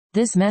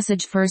This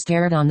message first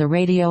aired on the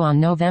radio on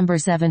November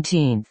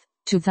 17,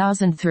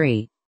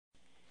 2003.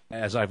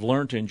 As I've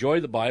learned to enjoy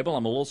the Bible,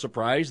 I'm a little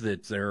surprised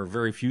that there are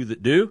very few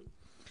that do.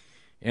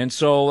 And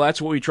so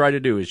that's what we try to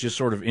do, is just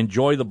sort of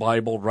enjoy the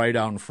Bible right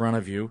out in front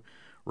of you,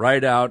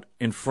 right out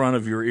in front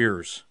of your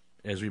ears,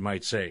 as we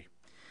might say.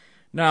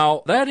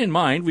 Now, that in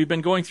mind, we've been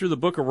going through the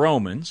book of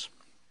Romans,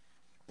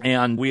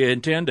 and we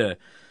intend to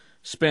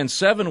spend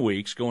 7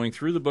 weeks going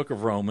through the book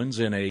of Romans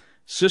in a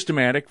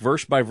systematic,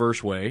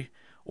 verse-by-verse way,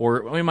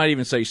 or we might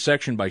even say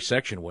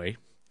section-by-section way.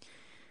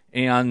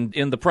 And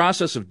in the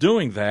process of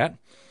doing that,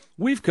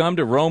 we've come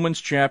to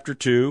Romans chapter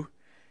 2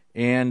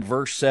 and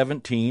verse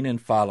 17 and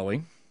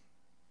following.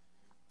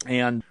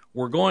 And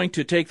we're going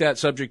to take that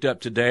subject up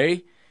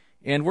today,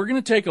 and we're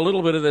going to take a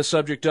little bit of this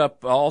subject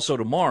up also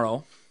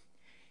tomorrow.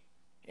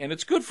 And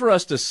it's good for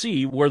us to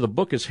see where the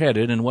book is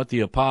headed and what the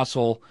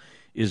apostle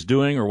is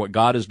doing, or what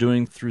God is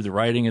doing through the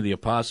writing of the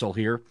apostle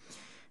here,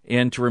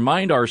 and to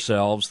remind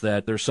ourselves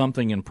that there's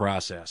something in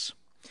process.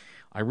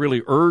 I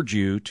really urge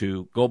you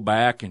to go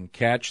back and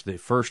catch the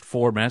first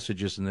 4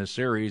 messages in this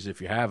series if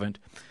you haven't,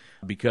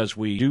 because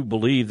we do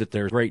believe that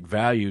there's great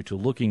value to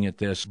looking at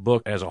this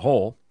book as a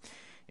whole,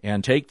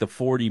 and take the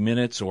 40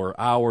 minutes or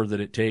hour that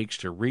it takes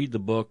to read the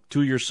book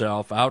to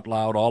yourself out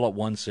loud all at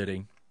one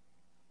sitting.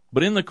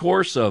 But in the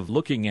course of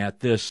looking at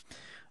this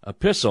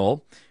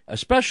epistle,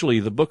 especially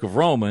the book of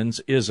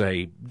Romans, is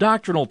a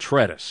doctrinal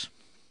treatise.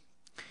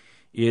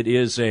 It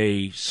is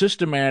a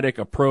systematic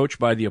approach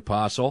by the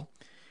apostle,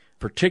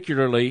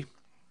 particularly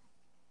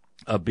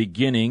a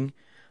beginning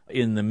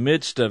in the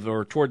midst of,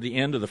 or toward the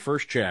end of the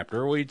first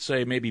chapter. We'd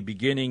say maybe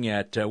beginning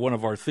at one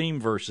of our theme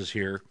verses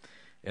here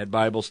at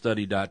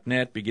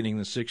BibleStudy.net, beginning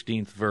the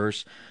 16th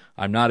verse.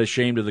 I'm not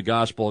ashamed of the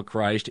gospel of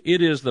Christ.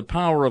 It is the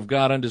power of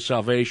God unto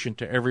salvation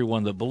to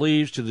everyone that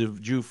believes, to the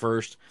Jew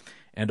first,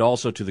 and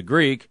also to the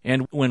Greek.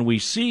 And when we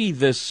see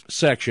this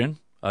section,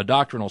 a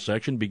doctrinal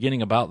section,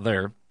 beginning about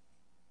there,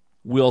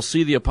 we'll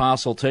see the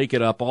apostle take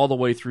it up all the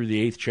way through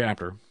the 8th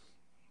chapter.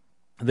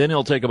 Then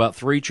he'll take about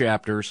 3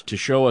 chapters to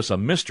show us a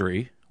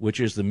mystery, which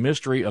is the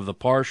mystery of the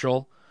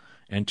partial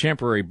and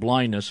temporary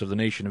blindness of the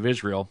nation of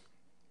Israel.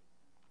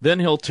 Then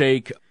he'll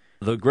take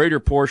the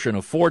greater portion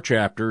of 4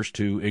 chapters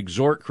to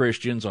exhort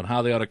Christians on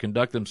how they ought to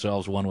conduct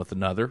themselves one with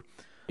another,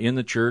 in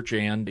the church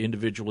and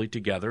individually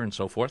together, and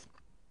so forth.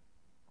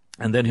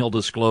 And then he'll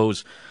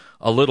disclose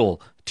a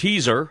little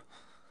teaser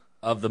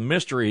of the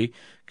mystery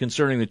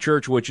concerning the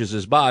church, which is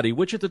his body,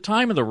 which at the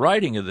time of the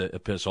writing of the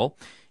epistle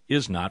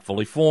is not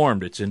fully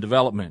formed. It's in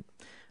development.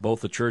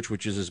 Both the church,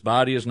 which is his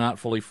body, is not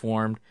fully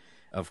formed.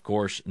 Of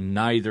course,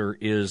 neither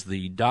is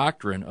the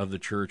doctrine of the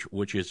church,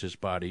 which is his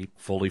body,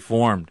 fully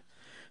formed.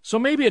 So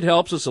maybe it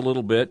helps us a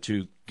little bit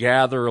to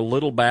gather a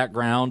little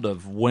background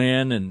of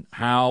when and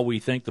how we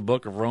think the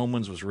book of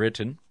Romans was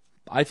written.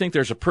 I think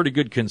there's a pretty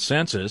good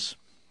consensus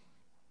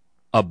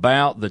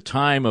about the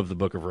time of the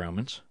book of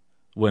Romans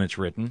when it's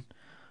written.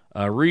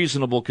 A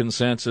reasonable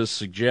consensus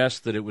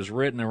suggests that it was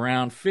written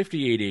around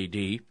 58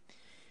 A.D.,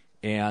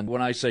 and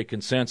when I say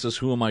consensus,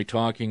 who am I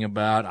talking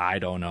about? I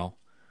don't know.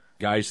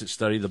 Guys that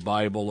study the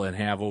Bible and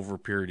have over a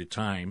period of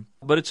time.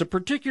 But it's a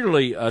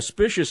particularly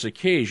auspicious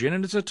occasion,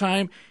 and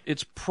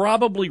it's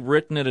probably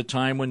written at a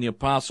time when the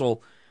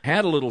apostle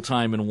had a little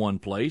time in one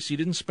place. He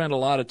didn't spend a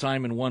lot of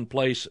time in one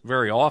place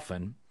very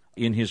often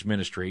in his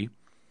ministry.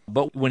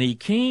 But when he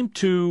came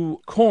to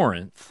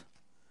Corinth,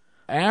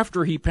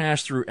 after he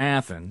passed through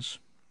Athens,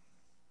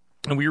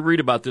 and we read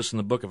about this in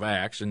the book of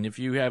Acts, and if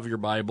you have your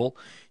Bible,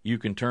 you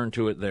can turn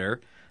to it there,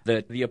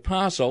 that the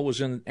apostle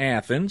was in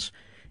Athens,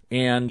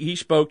 and he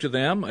spoke to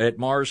them at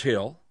Mars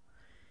Hill,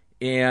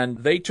 and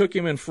they took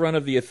him in front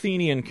of the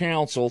Athenian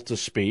council to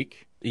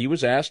speak. He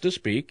was asked to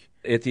speak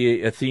at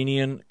the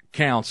Athenian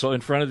council,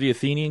 in front of the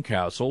Athenian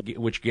council,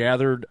 which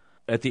gathered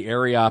at the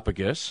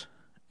Areopagus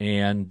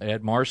and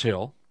at Mars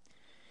Hill.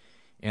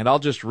 And I'll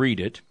just read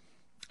it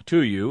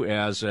to you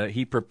as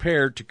he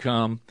prepared to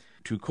come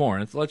to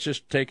Corinth. Let's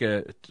just take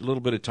a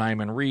little bit of time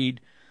and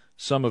read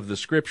some of the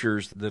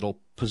scriptures that'll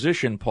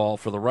position Paul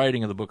for the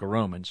writing of the book of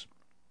Romans.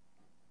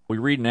 We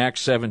read in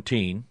Acts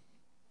 17,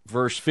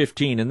 verse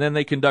 15, "And then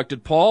they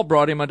conducted Paul,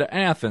 brought him unto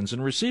Athens,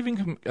 and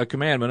receiving a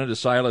commandment unto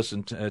Silas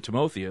and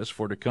Timotheus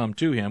for to come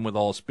to him with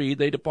all speed,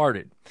 they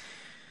departed.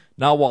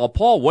 Now while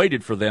Paul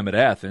waited for them at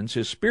Athens,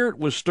 his spirit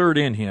was stirred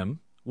in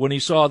him when he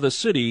saw the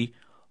city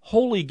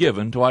wholly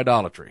given to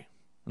idolatry."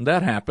 And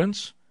that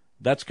happens.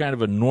 That's kind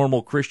of a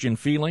normal Christian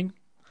feeling.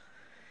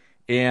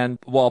 And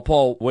while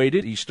Paul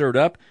waited, he stirred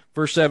up.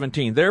 Verse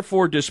 17,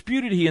 "Therefore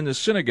disputed he in the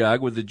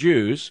synagogue with the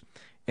Jews,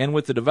 and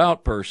with the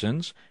devout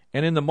persons,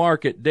 and in the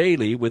market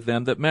daily with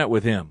them that met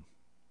with him."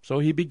 So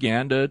he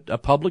began a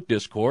public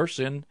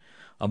discourse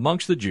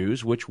amongst the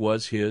Jews, which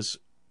was his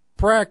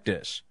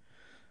practice.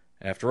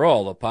 After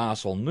all, the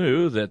apostle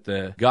knew that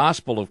the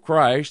gospel of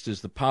Christ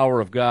is the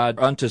power of God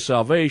unto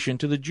salvation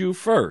to the Jew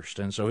first,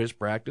 and so his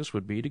practice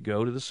would be to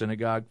go to the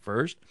synagogue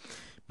first,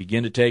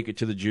 begin to take it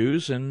to the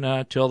Jews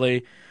until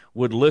they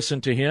would listen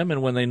to him,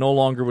 and when they no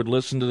longer would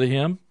listen to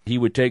him, he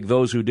would take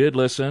those who did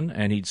listen,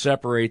 and he'd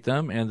separate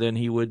them, and then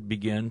he would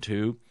begin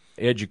to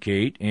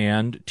educate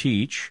and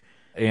teach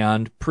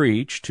and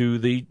preach to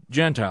the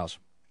Gentiles.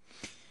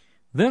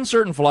 Then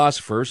certain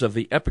philosophers of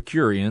the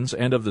Epicureans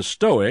and of the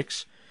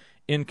Stoics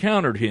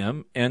encountered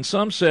him, and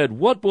some said,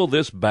 "What will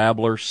this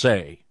babbler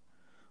say?"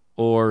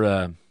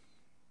 Or,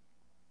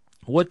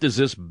 "What does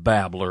this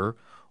babbler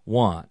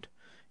want?"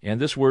 And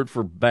this word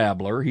for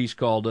babbler, he's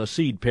called a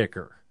seed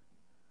picker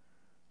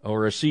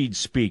or a seed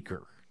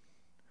speaker.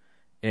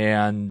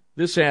 And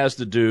this has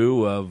to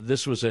do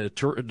this was a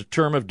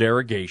term of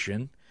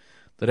derogation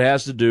that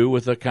has to do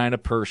with a kind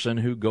of person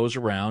who goes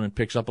around and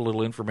picks up a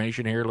little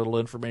information here, a little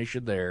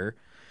information there.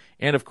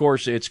 And, of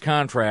course, it's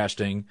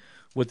contrasting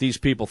what these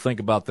people think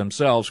about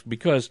themselves,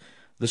 because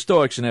the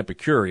Stoics and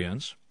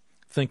Epicureans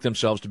think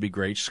themselves to be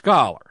great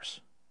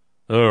scholars.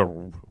 They're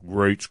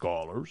great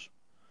scholars.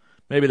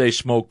 Maybe they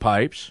smoke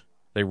pipes.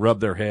 They rub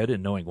their head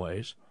in knowing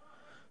ways.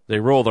 They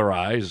roll their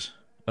eyes,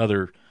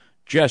 other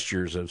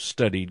gestures of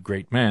studied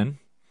great men.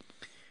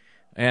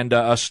 And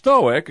a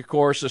Stoic, of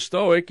course, a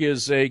Stoic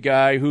is a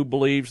guy who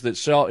believes that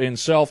in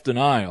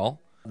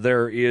self-denial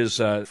there is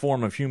a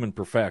form of human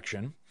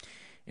perfection.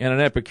 And an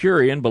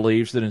Epicurean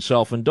believes that in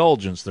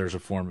self-indulgence there's a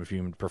form of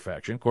human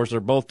perfection. Of course, they're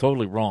both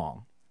totally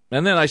wrong.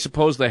 And then I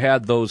suppose they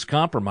had those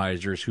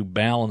compromisers who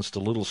balanced a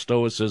little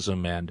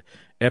Stoicism and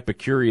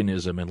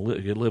Epicureanism and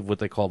live what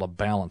they called a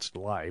balanced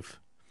life.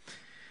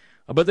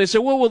 But they said,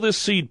 "What will this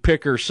seed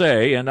picker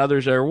say?" And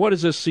others are, "What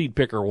does this seed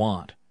picker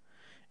want?"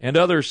 And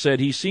others said,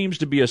 "He seems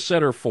to be a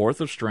setter forth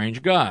of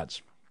strange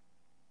gods.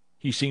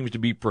 He seems to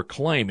be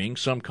proclaiming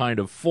some kind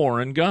of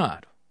foreign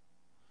god,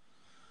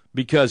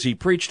 because he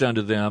preached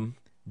unto them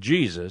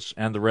Jesus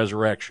and the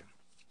resurrection."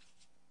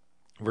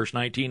 Verse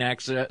 19,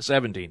 Acts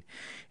 17.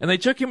 "And they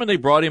took him and they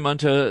brought him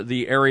unto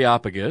the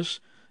Areopagus,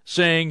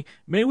 saying,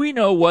 May we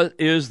know what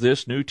is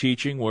this new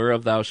teaching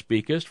whereof thou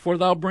speakest? For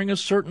thou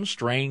bringest certain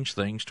strange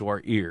things to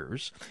our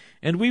ears,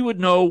 and we would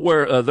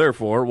know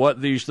therefore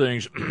what these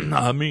things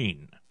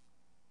mean.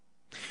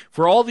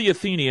 For all the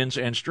Athenians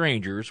and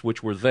strangers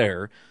which were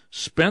there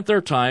spent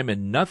their time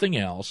in nothing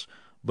else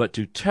but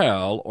to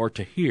tell or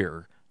to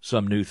hear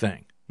some new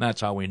thing."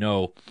 That's how we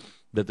know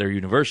that they're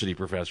university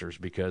professors,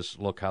 because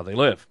look how they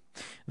live.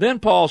 "Then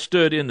Paul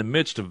stood in the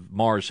midst of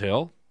Mars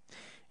Hill,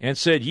 and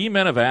said, Ye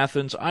men of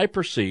Athens, I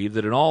perceive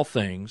that in all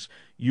things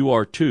you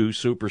are too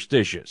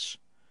superstitious."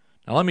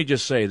 Now let me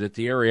just say that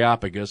the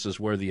Areopagus is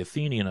where the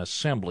Athenian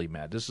assembly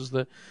met. This is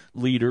the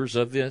leaders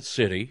of the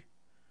city,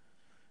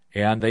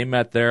 and they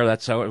met there.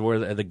 That's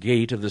where the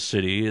gate of the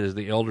city is,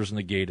 the elders in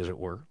the gate, as it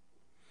were.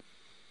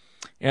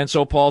 And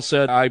so Paul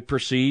said, "I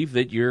perceive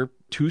that you're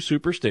too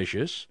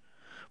superstitious.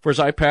 For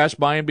as I passed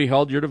by and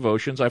beheld your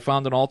devotions, I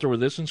found an altar with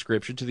this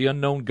inscription, To the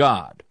unknown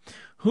God.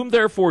 Whom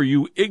therefore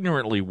you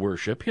ignorantly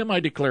worship, him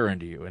I declare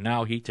unto you." And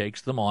now he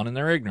takes them on in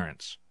their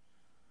ignorance.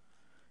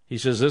 He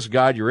says, this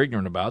God you're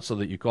ignorant about, so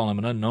that you call him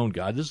an unknown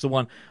God, this is the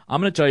one I'm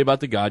going to tell you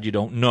about, the God you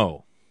don't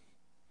know.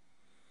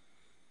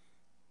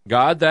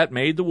 "God that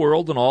made the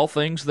world and all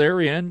things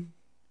therein,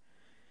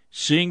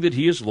 seeing that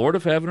he is Lord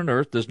of heaven and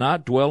earth, does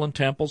not dwell in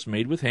temples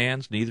made with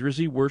hands, neither is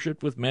he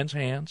worshipped with men's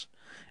hands,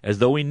 as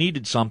though he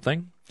needed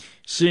something,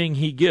 seeing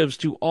he gives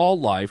to all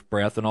life,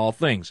 breath, and all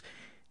things."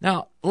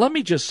 Now, let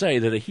me just say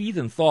that a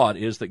heathen thought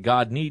is that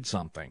God needs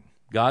something.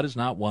 God is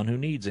not one who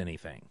needs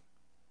anything.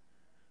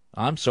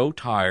 I'm so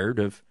tired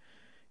of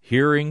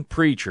hearing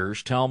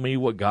preachers tell me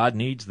what God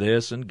needs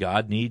this and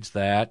God needs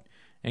that,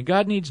 and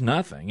God needs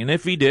nothing. And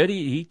if he did,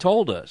 he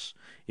told us.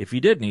 If he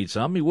did need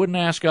something, he wouldn't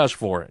ask us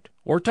for it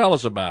or tell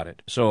us about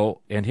it. So,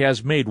 and he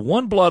has made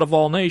one blood of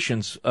all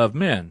nations of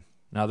men.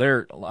 Now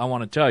there, I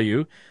want to tell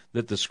you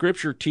that the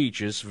Scripture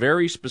teaches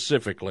very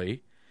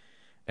specifically,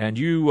 and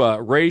you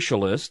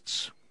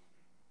racialists,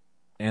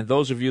 and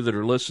those of you that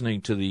are listening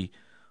to the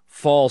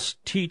false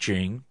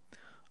teaching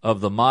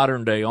of the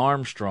modern-day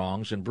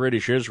Armstrongs and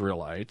British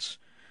Israelites,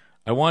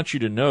 I want you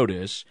to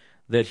notice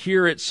that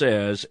here it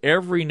says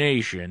every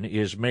nation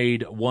is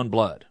made one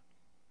blood.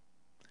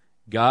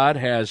 God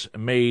has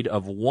made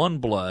of one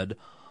blood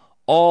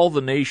all the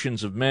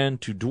nations of men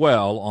to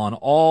dwell on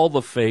all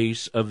the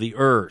face of the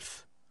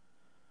earth.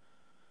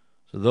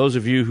 So those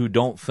of you who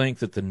don't think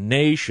that the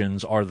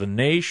nations are the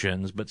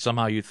nations, but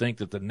somehow you think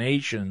that the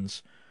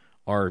nations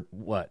are,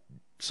 what,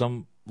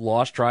 some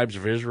lost tribes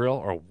of Israel,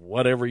 or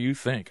whatever you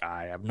think,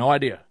 I have no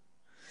idea.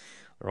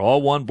 They're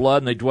all one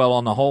blood, and they dwell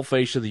on the whole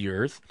face of the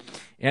earth,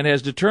 and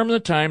has determined the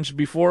times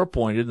before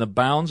appointed and the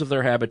bounds of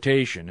their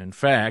habitation. In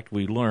fact,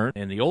 we learn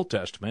in the Old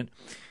Testament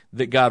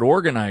that God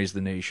organized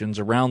the nations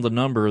around the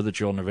number of the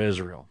children of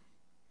Israel,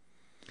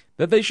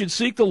 that they should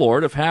seek the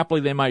Lord, if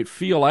haply they might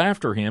feel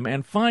after him,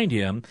 and find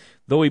him,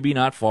 though he be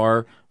not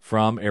far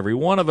from every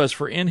one of us.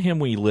 For in him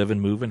we live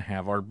and move and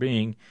have our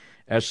being,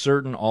 as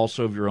certain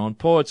also of your own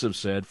poets have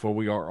said, for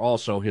we are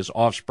also his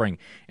offspring.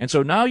 And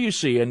so now you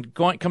see, and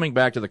coming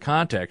back to the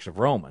context of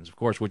Romans, of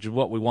course, which is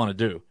what we want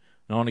to do.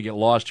 I don't want to get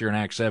lost here in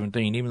Acts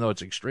 17, even though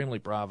it's extremely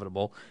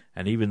profitable,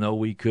 and even though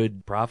we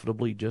could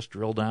profitably just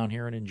drill down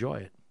here and enjoy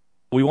it.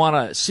 We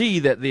want to see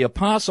that the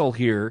apostle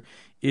here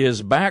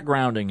is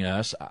backgrounding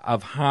us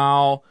of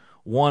how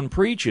one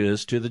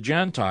preaches to the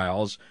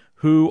Gentiles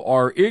who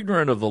are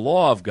ignorant of the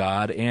law of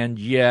God and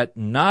yet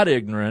not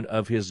ignorant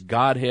of his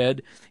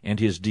Godhead and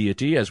his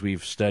deity, as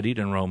we've studied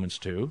in Romans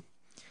 2.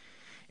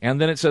 And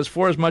then it says,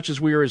 for as much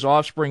as we are his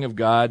offspring of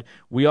God,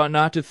 we ought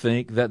not to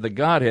think that the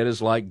Godhead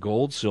is like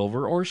gold,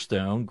 silver, or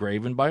stone,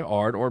 graven by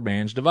art or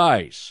man's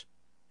device.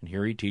 And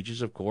here he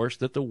teaches, of course,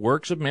 that the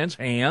works of men's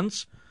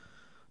hands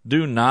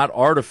do not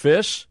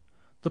artifice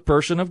the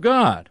person of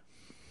God.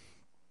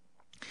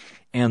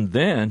 And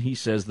then he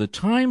says, the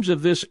times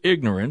of this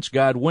ignorance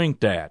God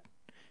winked at.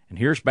 And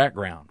here's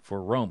background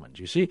for Romans.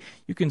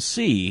 You can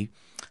see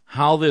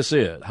how this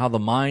is, how the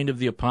mind of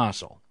the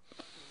apostle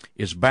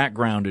is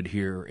backgrounded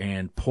here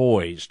and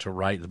poised to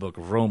write the book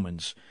of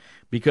Romans,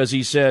 because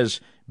he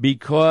says,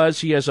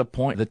 because he has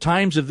appointed the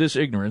times of this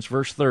ignorance,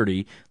 verse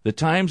 30, the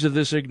times of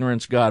this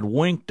ignorance God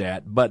winked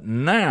at, but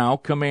now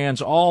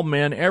commands all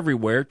men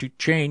everywhere to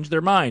change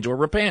their minds or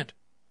repent.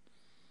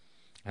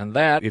 And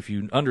that, if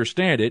you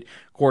understand it,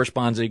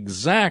 corresponds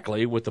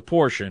exactly with the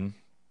portion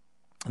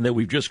that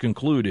we've just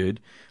concluded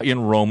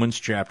in Romans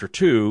chapter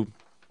 2,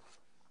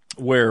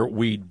 where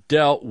we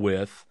dealt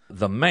with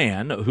the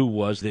man who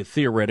was the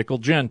theoretical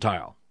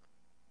Gentile.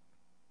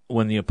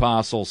 When the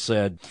apostle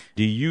said,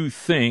 do you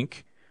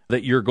think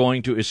that you're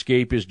going to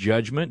escape his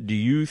judgment? Do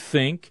you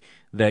think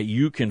that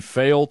you can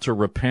fail to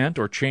repent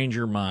or change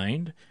your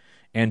mind?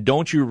 And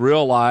don't you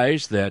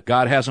realize that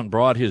God hasn't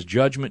brought his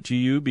judgment to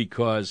you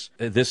because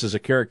this is a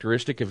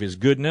characteristic of his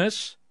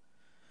goodness?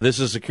 This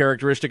is a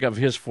characteristic of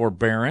his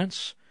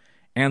forbearance,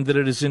 and that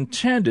it is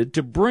intended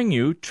to bring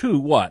you to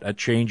what? A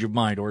change of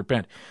mind or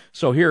repent.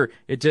 So here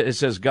it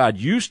says God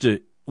used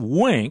to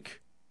wink,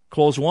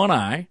 close one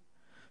eye,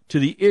 to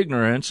the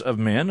ignorance of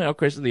men.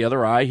 Okay, so the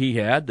other eye he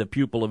had, the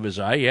pupil of his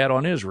eye, he had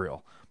on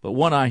Israel. But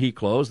one eye he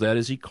closed, that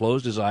is, he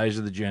closed his eye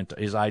to the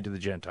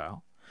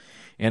Gentile.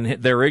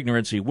 And their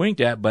ignorance he winked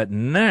at, but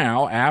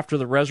now, after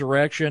the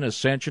resurrection,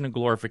 ascension, and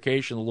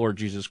glorification of the Lord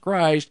Jesus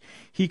Christ,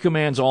 he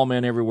commands all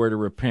men everywhere to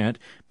repent,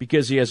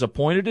 because he has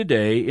appointed a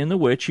day in the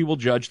which he will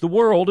judge the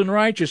world in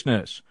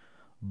righteousness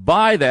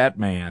by that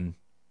man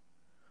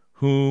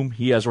whom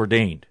he has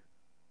ordained.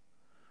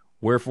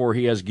 Wherefore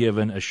he has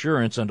given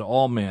assurance unto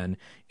all men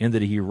in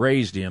that he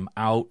raised him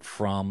out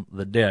from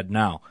the dead.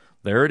 Now,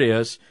 there it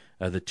is.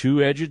 The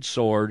two-edged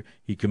sword.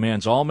 He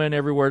commands all men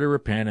everywhere to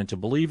repent and to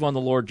believe on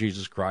the Lord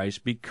Jesus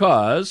Christ,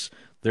 because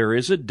there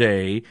is a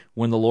day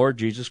when the Lord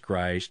Jesus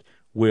Christ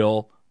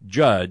will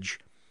judge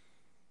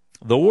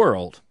the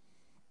world.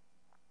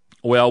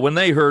 Well, when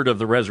they heard of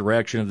the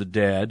resurrection of the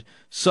dead,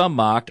 some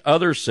mocked,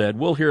 others said,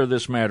 we'll hear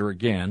this matter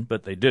again,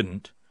 but they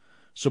didn't.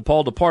 So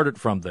Paul departed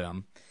from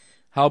them.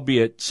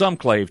 Howbeit some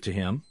clave to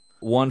him.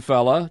 One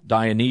fella,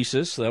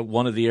 Dionysius,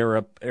 one of the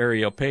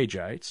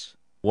Areopagites,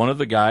 one of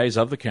the guys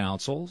of the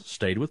council,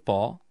 stayed with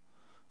Paul,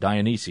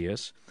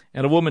 Dionysius,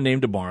 and a woman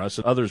named Damaris,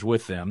 and others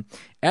with them.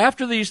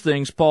 After these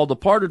things, Paul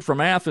departed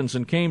from Athens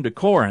and came to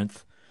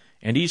Corinth,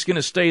 and he's going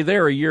to stay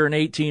there 1 year and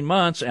 18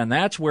 months, and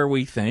that's where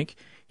we think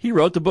he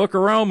wrote the book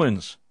of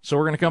Romans. So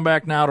we're going to come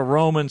back now to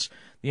Romans,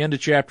 the end of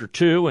chapter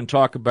 2, and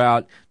talk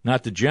about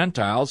not the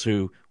Gentiles,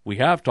 who we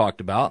have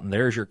talked about, and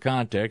there's your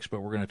context,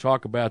 but we're going to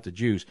talk about the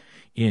Jews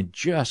in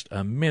just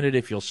a minute,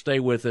 if you'll stay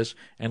with us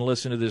and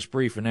listen to this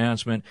brief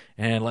announcement,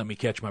 and let me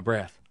catch my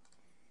breath.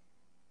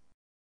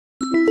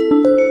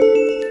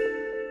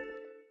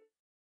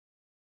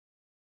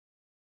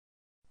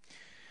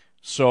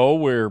 So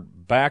we're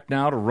back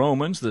now to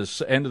Romans,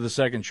 the end of the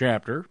second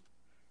chapter,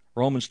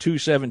 Romans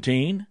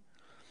 2:17.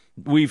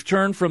 We've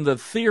turned from the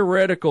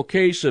theoretical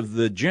case of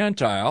the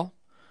Gentile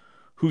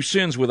who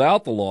sins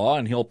without the law,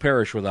 and he'll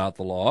perish without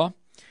the law,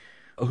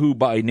 who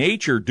by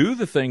nature do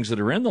the things that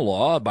are in the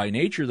law. By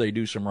nature they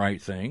do some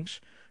right things,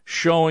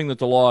 showing that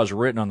the law is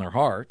written on their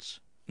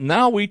hearts.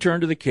 Now we turn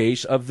to the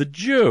case of the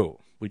Jew.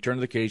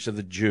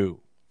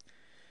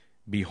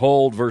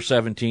 Behold, verse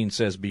 17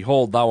 says,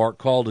 behold, thou art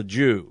called a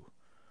Jew.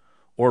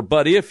 Or,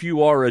 but if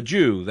you are a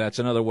Jew, that's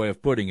another way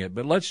of putting it.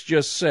 But let's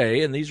just say,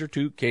 and these are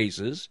two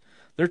cases,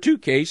 there are two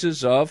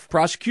cases of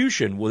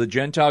prosecution, where the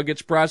Gentile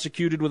gets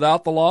prosecuted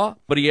without the law,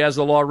 but he has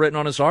the law written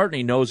on his heart, and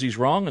he knows he's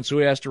wrong, and so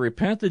he has to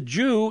repent. The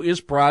Jew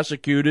is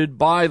prosecuted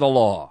by the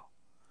law.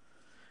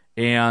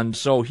 And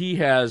so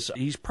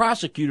he's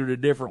prosecuted a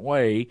different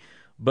way,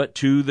 but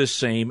to the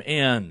same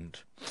end.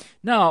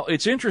 Now,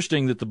 it's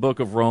interesting that the book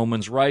of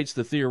Romans writes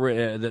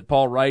that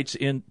Paul writes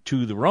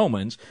into the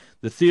Romans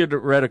the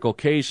theoretical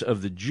case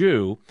of the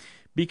Jew,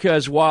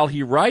 because while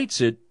he writes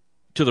it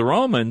to the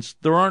Romans,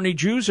 there aren't any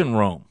Jews in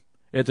Rome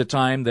at the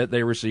time that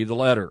they received the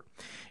letter.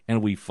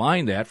 And we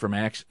find that from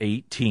Acts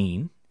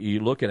 18. You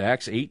look at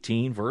Acts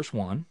 18, verse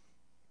 1,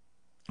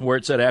 where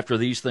it said, after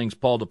these things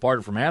Paul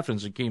departed from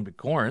Athens and came to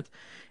Corinth,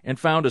 and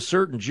found a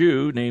certain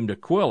Jew named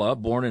Aquila,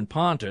 born in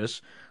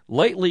Pontus,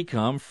 lately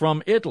come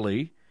from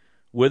Italy,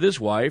 with his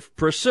wife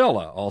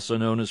Priscilla, also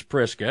known as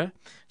Prisca.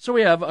 So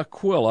we have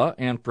Aquila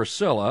and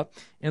Priscilla,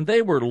 and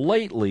they were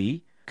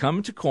lately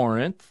come to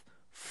Corinth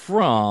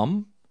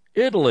from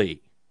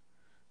Italy.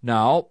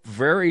 Now,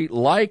 very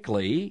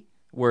likely,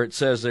 where it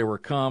says they were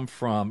come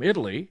from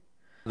Italy,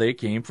 they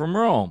came from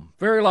Rome.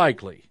 Very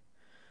likely.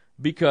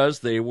 because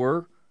they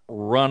were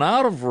run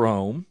out of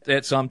Rome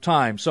at some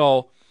time.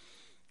 So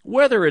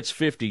whether it's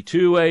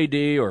 52 AD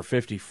or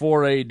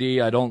 54 AD,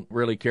 I don't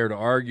really care to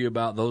argue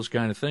about those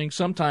kind of things.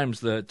 Sometimes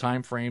the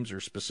time frames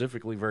are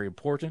specifically very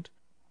important.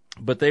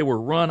 But they were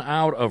run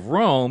out of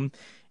Rome,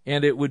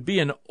 and it would be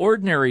an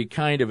ordinary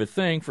kind of a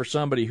thing for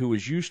somebody who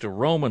was used to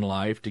Roman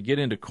life to get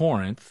into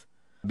Corinth,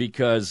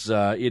 because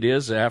it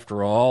is,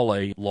 after all,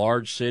 a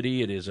large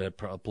city. It is a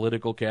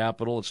political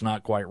capital. It's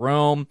not quite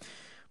Rome,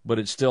 but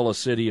it's still a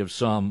city of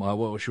some,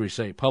 what should we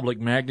say, public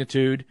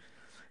magnitude,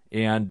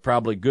 and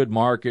probably good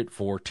market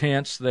for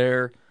tents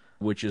there,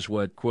 which is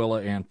what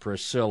Aquila and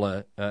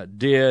Priscilla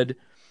did.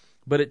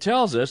 But it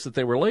tells us that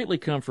they were lately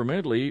come from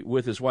Italy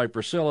with his wife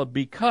Priscilla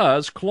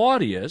because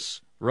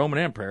Claudius,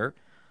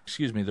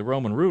 the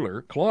Roman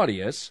ruler,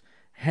 Claudius,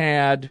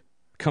 had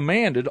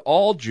commanded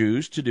all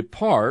Jews to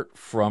depart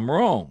from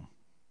Rome.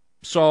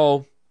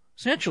 So,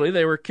 essentially,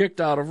 they were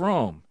kicked out of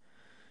Rome.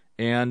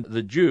 And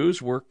the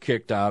Jews were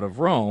kicked out of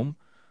Rome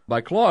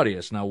by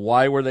Claudius. Now,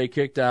 why were they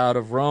kicked out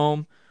of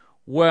Rome?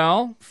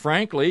 Well,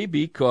 frankly,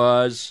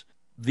 because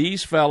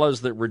these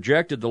fellows that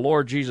rejected the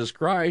Lord Jesus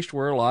Christ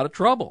were a lot of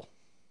trouble.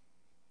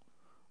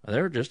 They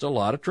were just a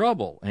lot of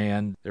trouble,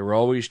 and they were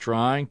always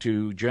trying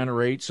to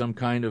generate some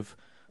kind of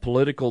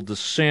political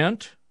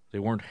dissent. They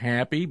weren't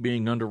happy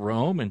being under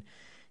Rome, and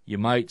you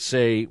might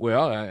say,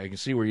 well, I can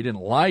see where you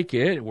didn't like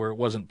it, where it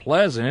wasn't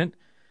pleasant,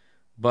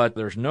 but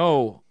there's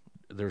no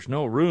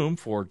room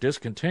for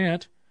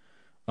discontent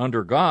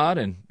under God,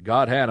 and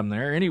God had them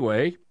there.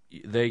 Anyway,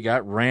 they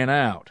got ran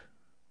out,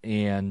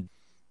 and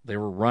they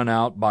were run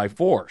out by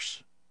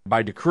force,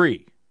 by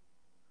decree.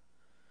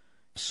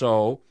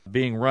 So,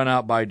 being run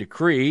out by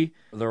decree,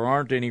 there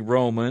aren't any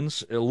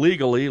Romans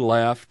legally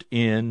left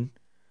in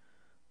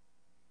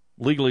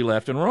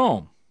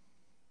Rome.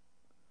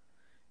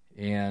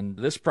 And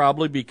this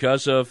probably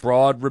because of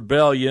broad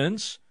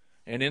rebellions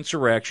and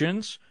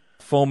insurrections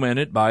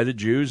fomented by the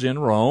Jews in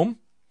Rome,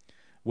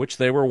 which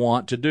they were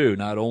wont to do,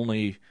 not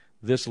only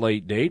this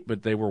late date,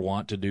 but they were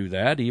wont to do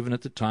that even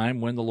at the time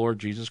when the Lord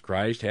Jesus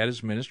Christ had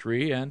his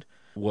ministry and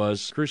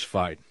was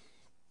crucified.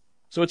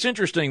 So it's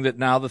interesting that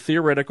now the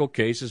theoretical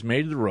case is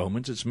made to the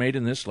Romans. It's made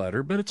in this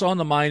letter, but it's on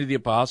the mind of the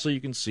apostle. You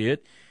can see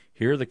it.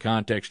 Hear the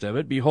context of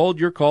it. Behold,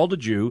 you're called a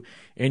Jew,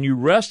 and you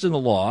rest in the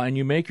law, and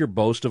you make your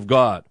boast of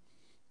God.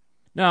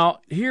 Now,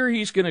 here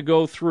he's going to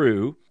go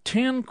through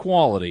 10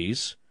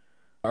 qualities,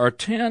 or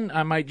 10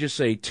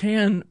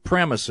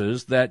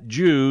 premises that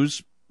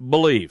Jews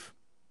believe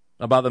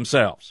about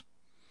themselves.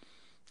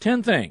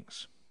 10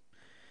 things.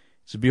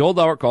 So, behold,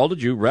 thou art called a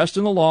Jew, rest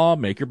in the law,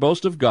 make your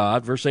boast of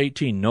God. Verse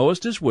 18,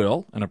 knowest his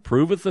will, and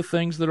approveth the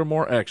things that are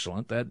more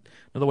excellent. That,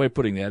 another way of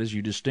putting that is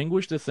you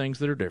distinguish the things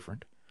that are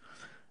different,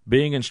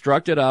 being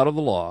instructed out of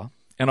the law,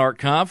 and art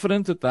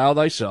confident that thou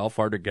thyself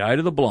art a guide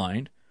of the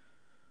blind.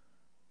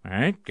 All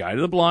right, guide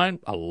of the blind,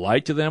 a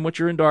light to them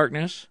which are in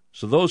darkness.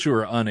 So those who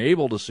are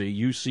unable to see,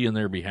 you see in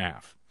their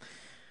behalf.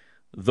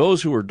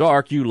 Those who are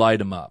dark, you light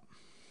them up.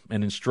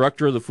 An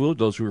instructor of the foolish,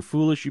 those who are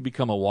foolish, you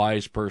become a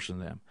wise person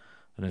then.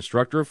 An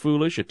instructor of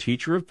foolish, a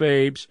teacher of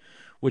babes,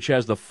 which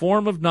has the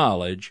form of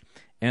knowledge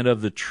and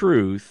of the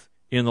truth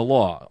in the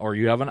law, or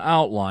you have an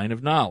outline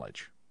of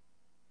knowledge.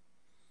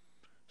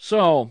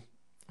 So,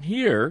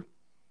 here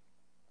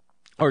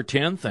are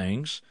 10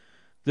 things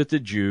that the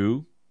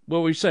Jew,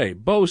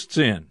 boasts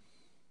in.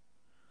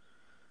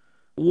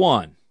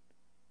 1,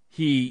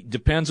 he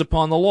depends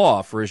upon the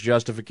law for his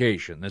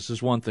justification. This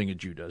is one thing a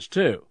Jew does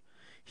too.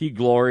 He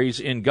glories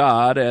in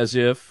God as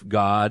if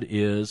God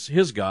is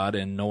his God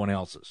and no one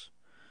else's.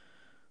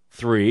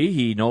 3,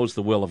 he knows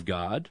the will of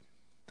God.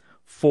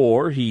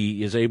 4,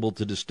 he is able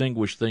to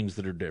distinguish things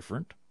that are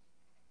different,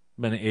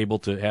 been able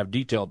to have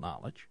detailed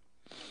knowledge.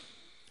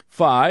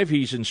 5,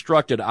 he's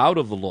instructed out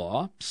of the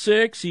law.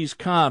 6, he's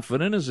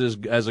confident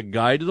as a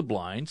guide to the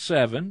blind.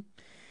 7,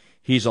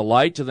 he's a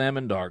light to them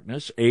in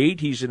darkness. 8,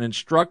 he's an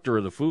instructor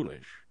of the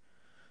foolish.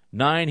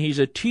 9, he's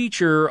a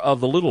teacher of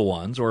the little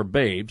ones, or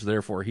babes,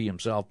 therefore he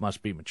himself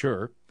must be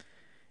mature.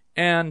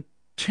 And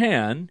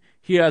 10,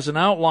 he has an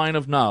outline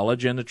of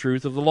knowledge and the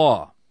truth of the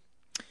law.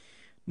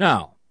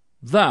 Now,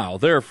 thou,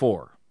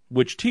 therefore,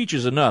 which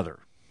teaches another.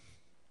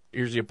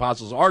 Here's the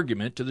apostle's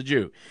argument to the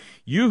Jew.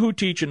 You who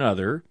teach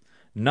another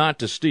not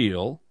to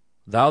steal,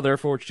 thou,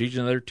 therefore, which teachest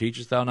another,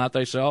 teachest thou not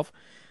thyself?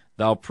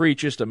 Thou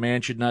preachest a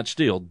man should not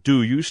steal.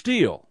 Do you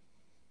steal?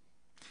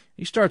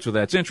 He starts with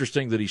that. It's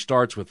interesting that he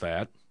starts with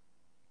that.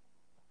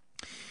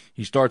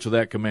 He starts with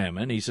that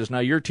commandment. He says, now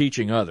you're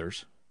teaching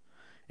others.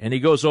 And he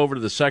goes over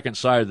to the second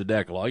side of the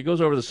Decalogue. He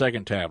goes over to the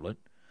second tablet,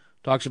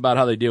 talks about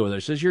how they deal with it.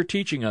 He says, you're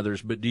teaching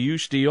others, but do you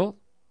steal?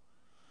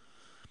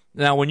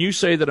 Now, when you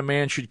say that a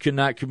man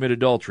cannot commit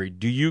adultery,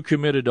 do you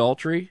commit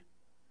adultery?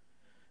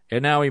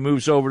 And now he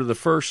moves over to the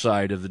first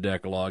side of the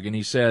Decalogue, and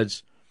he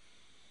says,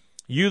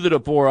 you that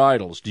abhor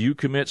idols, do you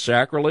commit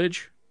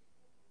sacrilege?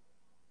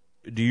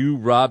 Do you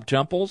rob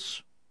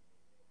temples?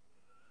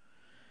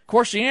 Of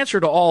course, the answer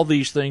to all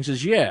these things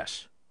is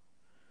yes.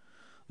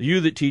 You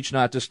that teach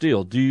not to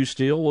steal, do you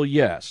steal? Well,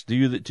 yes. Do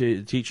you that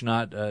teach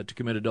not to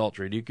commit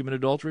adultery, do you commit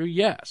adultery?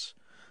 Yes.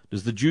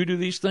 Does the Jew do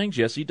these things?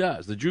 Yes, he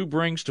does. The Jew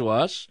brings to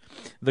us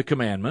the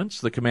commandments.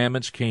 The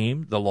commandments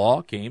came, the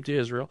law came to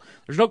Israel.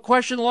 There's no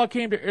question the law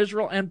came to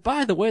Israel, and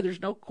by the way,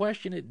 there's no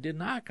question it did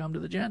not come to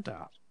the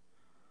Gentiles.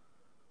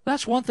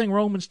 That's one thing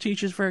Romans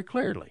teaches very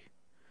clearly.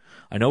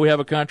 I know we have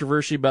a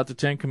controversy about the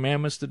Ten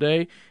Commandments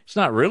today. It's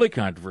not really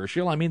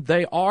controversial. I mean,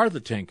 they are the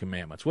Ten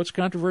Commandments. What's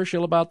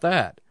controversial about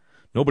that?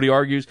 Nobody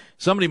argues.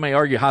 Somebody may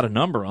argue how to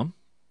number them.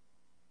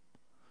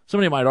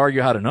 Somebody might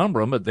argue how to number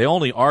them, but they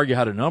only argue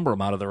how to number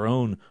them out of their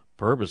own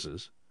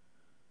purposes.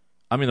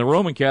 I mean, the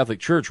Roman Catholic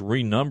Church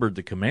renumbered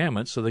the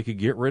commandments so they could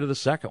get rid of the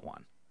second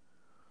one.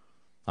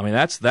 I mean,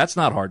 that's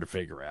not hard to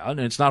figure out, and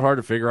it's not hard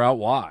to figure out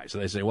why. So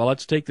they say, well,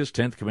 let's take this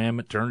 10th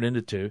commandment, turn it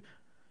into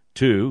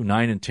 2,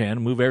 9 and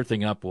 10, move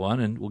everything up one,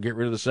 and we'll get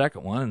rid of the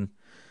second one, and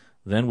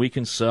then we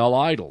can sell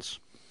idols.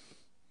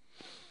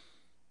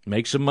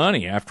 Make some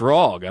money, after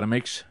all. Got to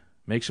make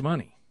some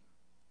money.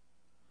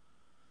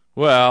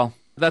 Well,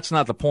 that's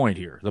not the point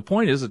here. The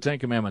point is the Ten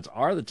Commandments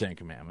are the Ten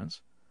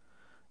Commandments.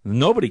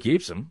 Nobody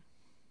keeps them.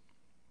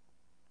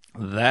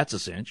 That's a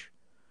cinch.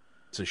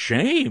 It's a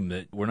shame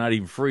that we're not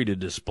even free to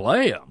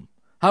display them.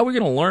 How are we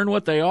going to learn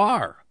what they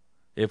are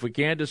if we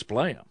can't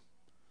display them?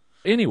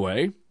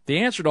 Anyway, the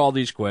answer to all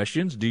these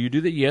questions, do you do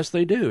that? Yes,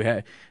 they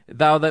do.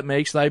 Thou that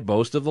makes thy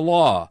boast of the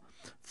law.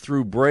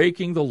 Through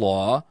breaking the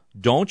law,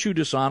 don't you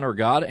dishonor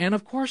God? And,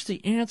 of course,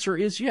 the answer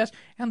is yes.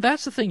 And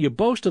that's the thing. You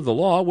boast of the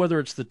law, whether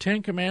it's the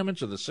 10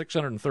 Commandments or the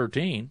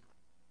 613.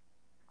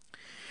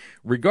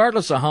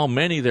 Regardless of how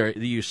many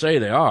you say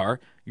they are,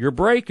 you're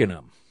breaking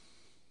them.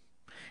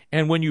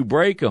 And when you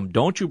break them,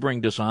 don't you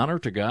bring dishonor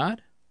to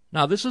God?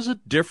 Now, this is a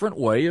different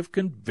way of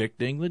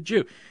convicting the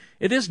Jew.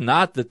 It is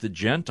not that the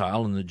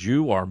Gentile and the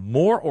Jew are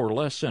more or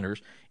less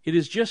sinners. It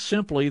is just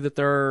simply that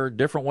there are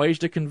different ways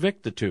to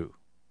convict the two.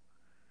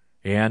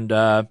 And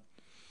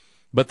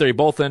but they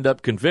both end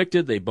up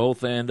convicted. They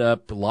both end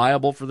up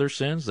liable for their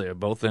sins. They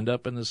both end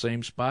up in the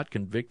same spot,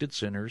 convicted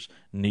sinners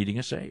needing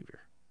a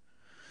Savior.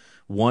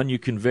 One you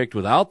convict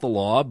without the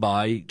law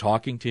by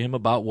talking to him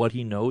about what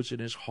he knows in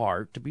his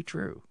heart to be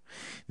true.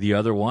 The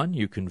other one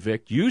you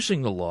convict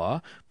using the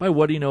law by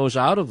what he knows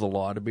out of the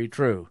law to be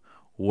true.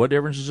 What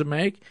difference does it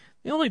make?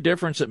 The only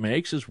difference it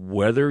makes is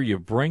whether you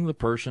bring the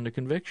person to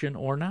conviction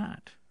or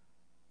not.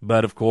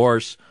 But, of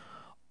course,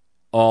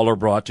 all are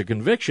brought to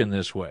conviction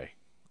this way.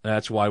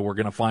 That's why we're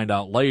going to find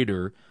out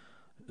later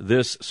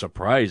this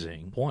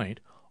surprising point.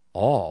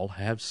 All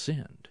have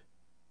sinned.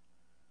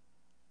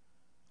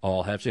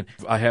 All have sinned.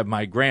 I have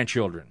my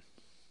grandchildren.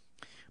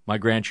 My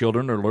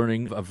grandchildren are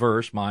learning a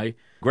verse. My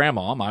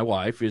grandma, my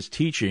wife, is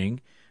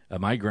teaching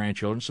my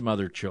grandchildren, some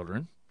other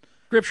children,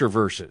 Scripture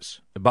verses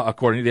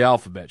according to the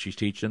alphabet. She's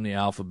teaching them the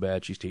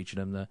alphabet. She's teaching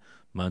them the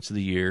months of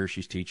the year.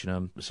 She's teaching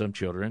them some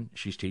children.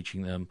 She's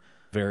teaching them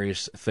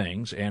various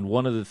things. And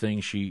one of the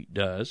things she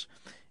does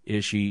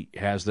is she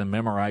has them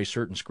memorize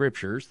certain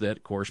scriptures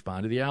that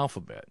correspond to the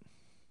alphabet.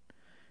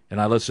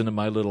 And I listen to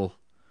my little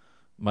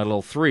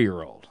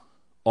 3-year-old.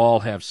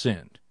 All have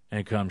sinned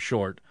and come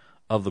short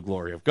of the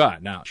glory of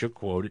God. Now, she'll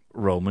quote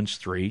Romans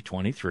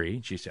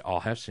 3:23. She said,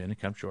 all have sinned and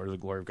come short of the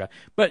glory of God.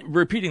 But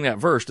repeating that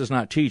verse does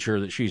not teach her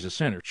that she's a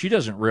sinner. She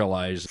doesn't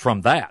realize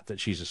from that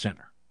she's a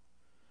sinner.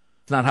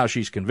 It's not how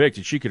she's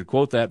convicted. She could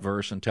quote that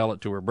verse and tell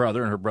it to her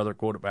brother, and her brother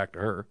quote it back to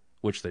her,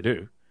 which they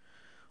do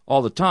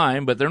all the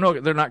time, but they're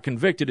not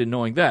convicted in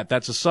knowing that.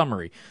 That's a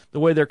summary. The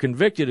way they're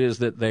convicted is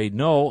that they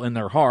know in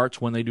their hearts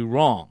when they do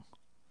wrong.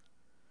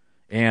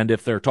 And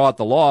if they're taught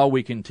the law,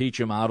 we can teach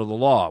them out of the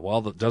law. Well,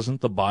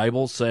 doesn't the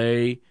Bible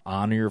say,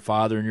 honor your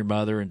father and your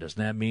mother, and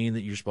doesn't that mean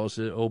that you're supposed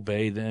to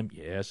obey them?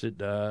 Yes, it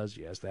does.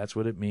 Yes, that's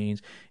what it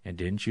means. And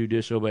didn't you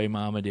disobey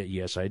Mama?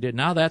 Yes, I did.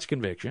 Now that's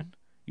conviction,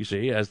 you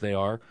see, as they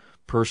are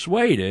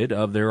persuaded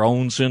of their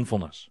own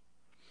sinfulness.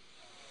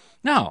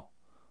 Now,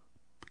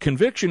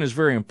 conviction is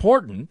very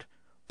important,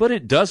 but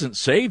it doesn't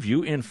save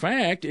you. In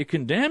fact, it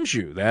condemns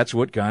you. That's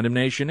what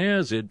condemnation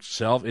is.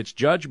 It's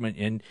judgment,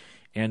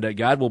 and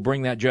God will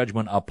bring that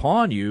judgment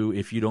upon you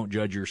if you don't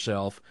judge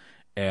yourself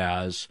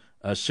as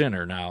a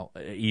sinner. Now,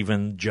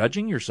 even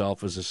judging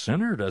yourself as a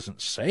sinner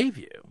doesn't save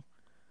you.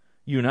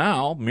 You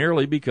now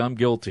merely become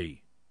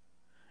guilty.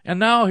 And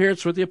now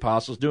here's what the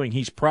apostle's doing.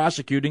 He's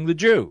prosecuting the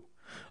Jew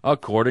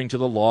according to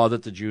the law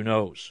that the Jew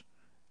knows.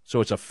 So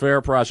it's a fair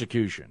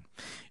prosecution.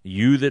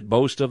 You that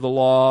boast of the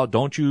law,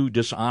 don't you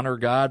dishonor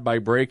God by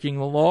breaking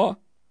the law?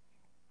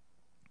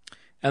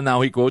 And now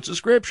he quotes the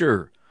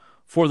scripture.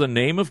 For the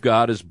name of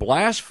God is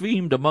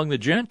blasphemed among the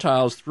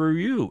Gentiles through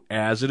you,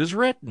 as it is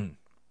written.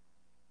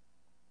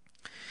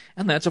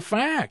 And that's a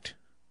fact.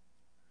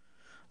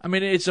 I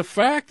mean, it's a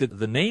fact that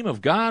the name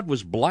of God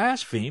was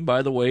blasphemed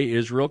by the way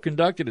Israel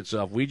conducted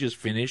itself. We just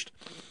finished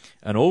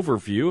an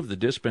overview of the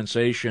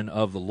dispensation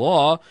of the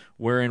law,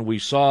 wherein we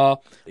saw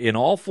in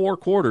all 4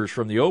 quarters,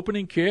 from the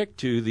opening kick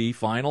to the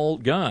final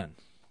gun,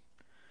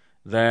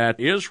 that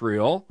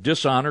Israel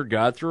dishonored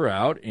God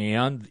throughout,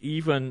 and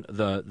even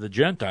the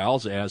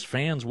Gentiles, as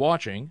fans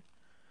watching,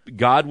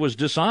 God was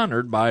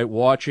dishonored by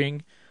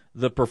watching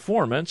the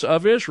performance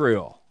of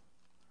Israel.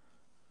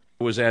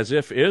 It was as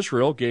if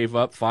Israel gave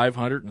up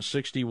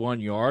 561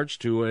 yards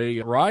to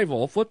a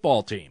rival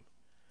football team.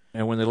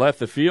 And when they left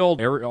the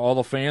field, all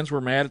the fans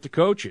were mad at the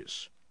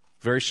coaches.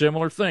 Very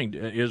similar thing.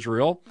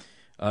 Israel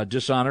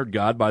dishonored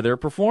God by their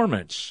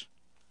performance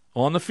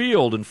on the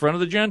field in front of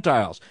the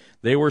Gentiles.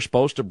 They were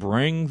supposed to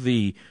bring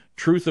the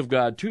truth of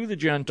God to the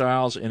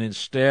Gentiles, and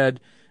instead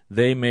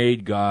they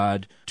made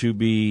God to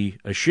be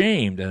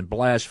ashamed and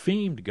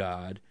blasphemed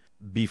God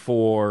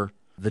before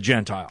the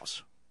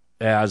Gentiles,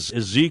 as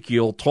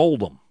Ezekiel told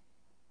them.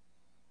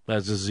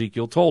 As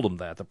Ezekiel told them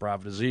that, the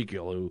prophet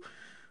Ezekiel,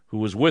 who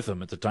was with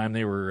them at the time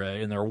they were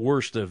in their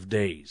worst of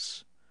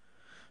days.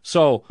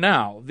 So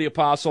now, the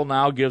apostle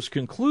now gives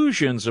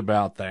conclusions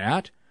about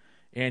that,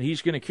 and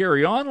he's going to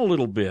carry on a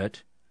little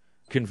bit,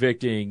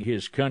 convicting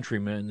his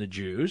countrymen, the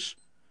Jews,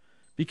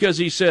 because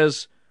he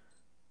says,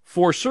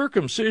 for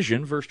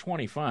circumcision, verse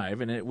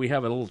 25, and we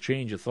have a little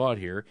change of thought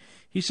here,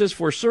 he says,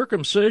 for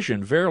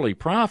circumcision verily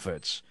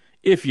profits,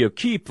 if you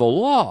keep the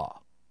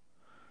law.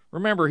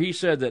 Remember, he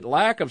said that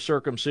lack of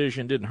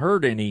circumcision didn't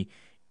hurt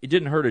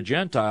a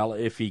Gentile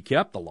if he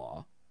kept the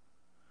law.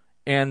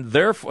 And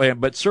therefore,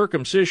 but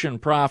circumcision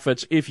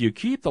profits if you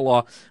keep the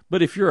law.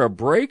 But if you're a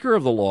breaker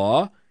of the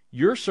law,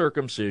 your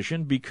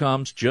circumcision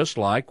becomes just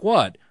like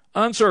what?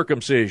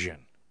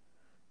 Uncircumcision.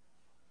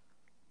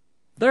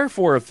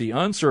 Therefore, if the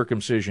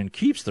uncircumcision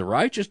keeps the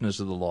righteousness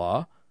of the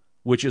law,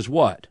 which is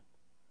what?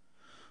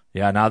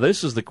 Yeah, now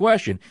this is the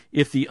question.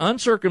 If the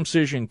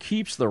uncircumcision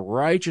keeps the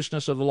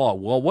righteousness of the law,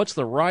 well, what's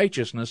the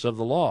righteousness of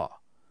the law?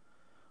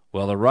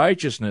 Well, the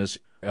righteousness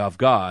of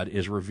God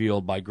is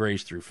revealed by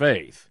grace through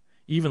faith.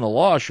 Even the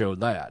law showed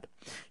that.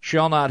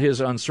 Shall not his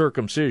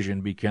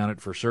uncircumcision be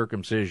counted for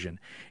circumcision?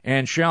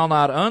 And shall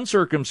not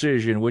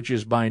uncircumcision, which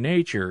is by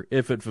nature,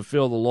 if it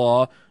fulfill the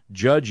law,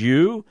 judge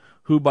you,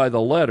 who by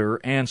the letter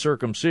and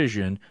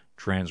circumcision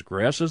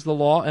transgresses the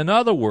law? In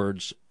other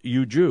words,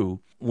 you Jew,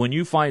 when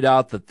you find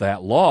out that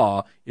that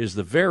law is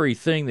the very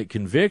thing that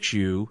convicts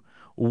you,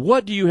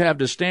 what do you have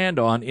to stand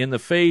on in the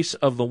face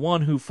of the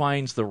one who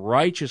finds the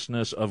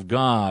righteousness of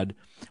God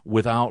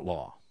without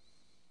law?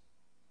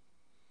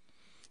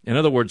 In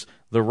other words,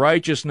 the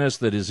righteousness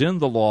that is in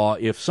the law,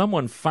 if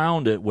someone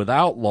found it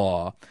without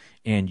law,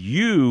 and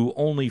you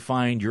only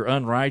find your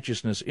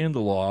unrighteousness in the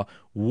law,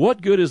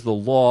 what good is the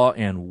law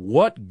and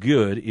what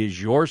good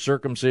is your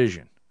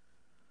circumcision?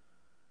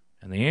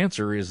 And the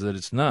answer is that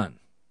it's none.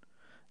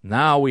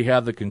 Now we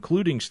have the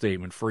concluding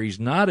statement, for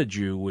he's not a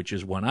Jew, which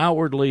is one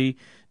outwardly,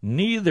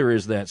 neither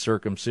is that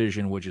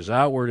circumcision which is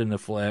outward in the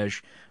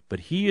flesh,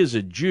 but he is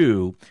a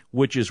Jew,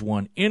 which is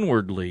one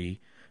inwardly,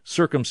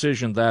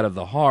 circumcision that of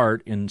the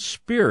heart, in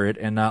spirit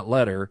and not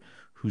letter,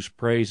 whose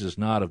praise is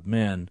not of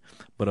men,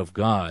 but of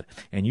God.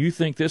 And you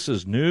think this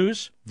is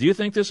news? Do you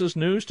think this is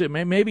news?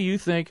 Maybe you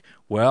think,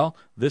 well,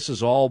 this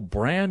is all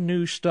brand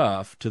new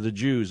stuff to the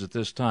Jews at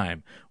this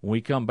time. When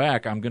we come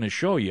back, I'm going to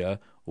show you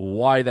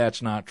why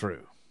that's not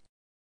true.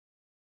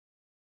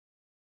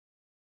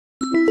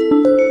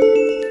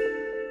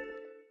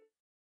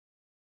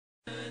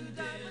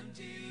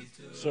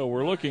 So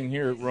we're looking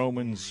here at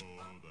Romans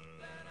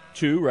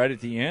 2 right at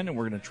the end, and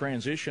we're going to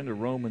transition to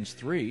Romans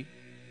 3.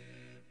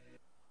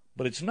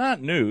 But it's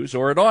not news,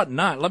 or it ought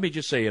not, let me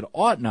just say, it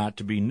ought not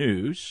to be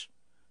news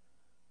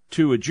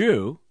to a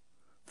Jew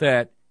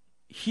that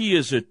he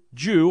is a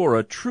Jew, or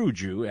a true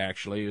Jew,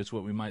 actually, is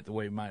what the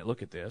way we might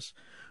look at this,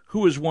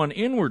 who is one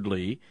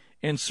inwardly,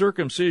 and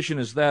circumcision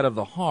is that of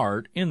the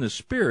heart, in the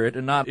spirit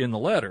and not in the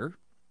letter,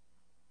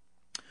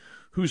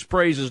 whose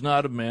praise is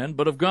not of men,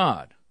 but of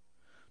God.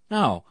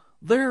 Now,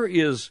 there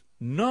is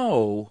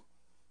no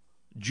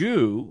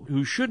Jew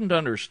who shouldn't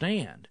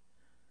understand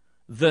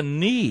the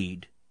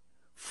need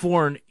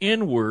for an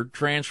inward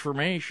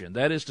transformation.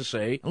 That is to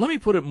say, let me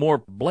put it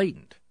more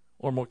blatant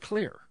or more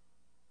clear.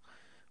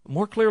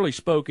 More clearly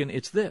spoken,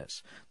 it's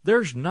this.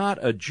 There's not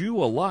a Jew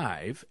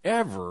alive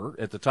ever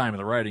at the time of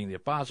the writing of the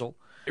apostle,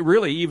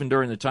 really even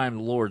during the time of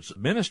the Lord's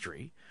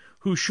ministry,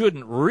 who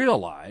shouldn't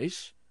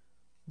realize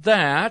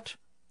that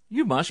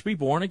you must be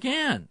born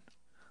again.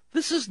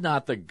 This is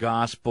not the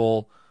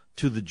gospel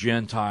to the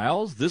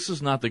Gentiles. This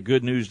is not the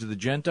good news to the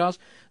Gentiles.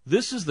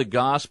 This is the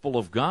gospel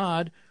of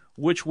God,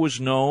 which was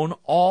known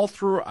all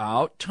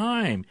throughout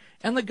time.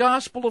 And the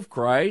gospel of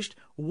Christ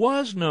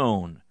was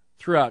known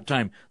throughout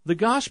time. The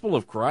gospel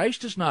of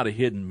Christ is not a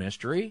hidden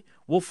mystery.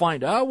 We'll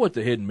find out what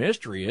the hidden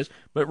mystery is.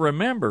 But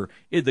remember,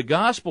 the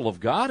gospel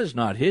of God is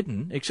not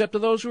hidden except to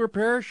those who are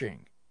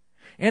perishing.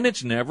 And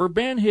it's never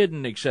been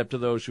hidden except to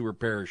those who are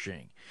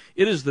perishing.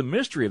 It is the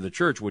mystery of the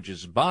church which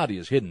its body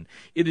is hidden.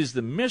 It is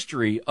the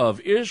mystery of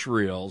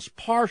Israel's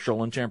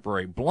partial and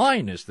temporary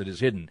blindness that is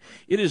hidden.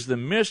 It is the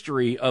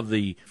mystery of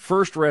the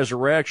first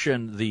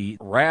resurrection, the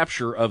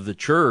rapture of the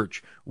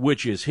church,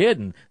 which is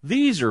hidden.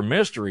 These are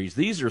mysteries.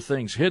 These are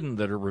things hidden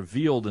that are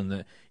revealed in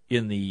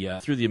in the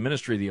through the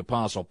ministry of the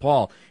Apostle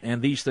Paul,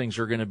 and these things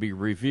are going to be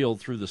revealed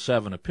through the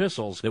 7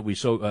 epistles that we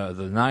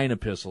the 9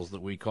 epistles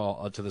that we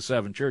call to the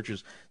 7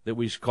 churches that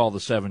we call the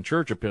 7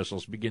 church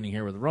epistles, beginning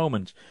here with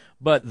Romans.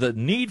 But the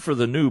need for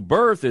the new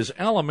birth is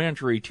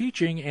elementary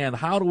teaching, and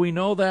how do we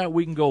know that?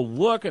 We can go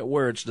look at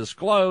where it's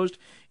disclosed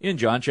in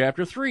John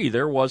chapter 3.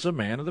 There was a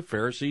man of the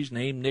Pharisees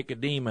named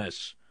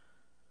Nicodemus,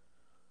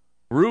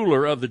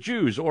 ruler of the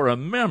Jews, or a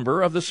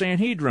member of the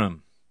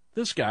Sanhedrin.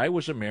 This guy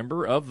was a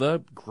member of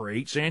the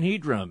great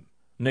Sanhedrin,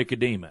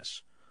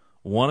 Nicodemus,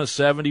 one of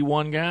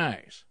 71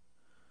 guys.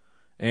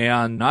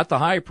 And not the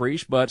high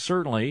priest, but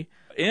certainly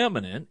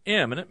eminent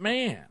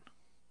man.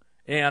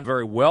 And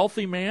very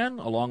wealthy man,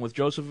 along with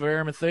Joseph of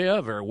Arimathea,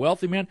 a very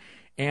wealthy man,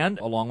 and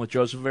along with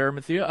Joseph of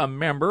Arimathea, a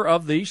member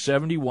of the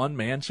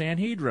 71-man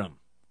Sanhedrin.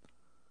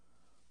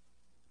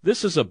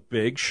 This is a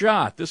big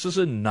shot. This is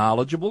a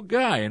knowledgeable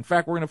guy. In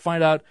fact, we're going to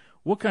find out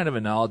what kind of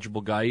a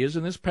knowledgeable guy he is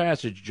in this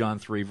passage, John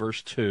 3,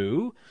 verse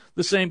 2.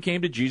 The same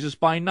came to Jesus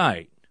by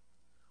night.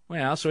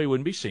 Well, so he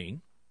wouldn't be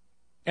seen.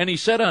 And he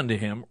said unto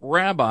him,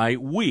 Rabbi,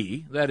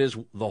 we, that is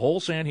the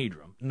whole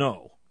Sanhedrin,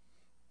 know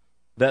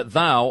that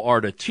thou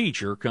art a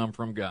teacher come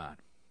from God.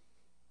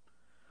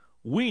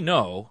 We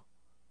know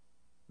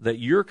that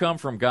you're come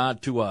from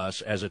God to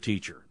us as a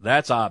teacher.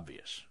 That's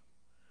obvious.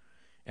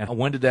 And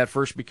when did that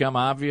first become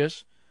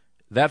obvious?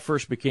 That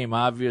first became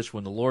obvious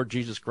when the Lord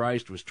Jesus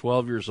Christ was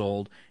 12 years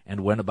old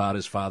and went about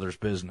his Father's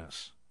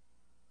business.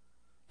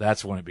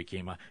 That's when it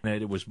became,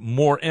 it was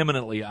more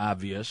eminently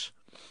obvious.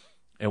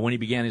 And when he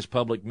began his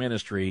public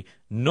ministry,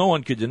 no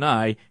one could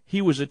deny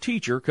he was a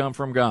teacher come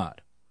from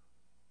God.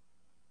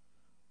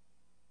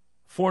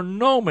 For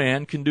no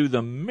man can do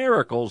the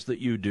miracles that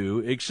you do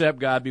except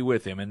God be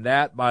with him. And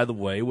that, by the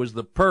way, was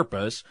the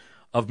purpose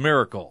of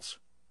miracles,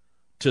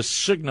 to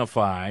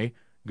signify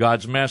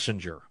God's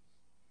messenger.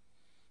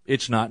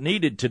 It's not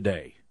needed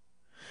today.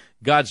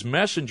 God's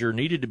messenger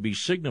needed to be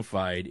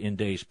signified in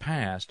days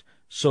past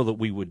so that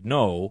we would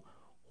know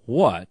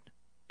what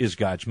is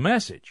God's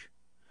message.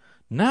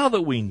 Now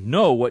that we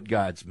know what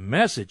God's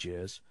message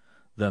is,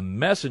 the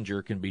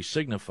messenger can be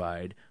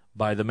signified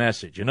by the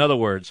message. In other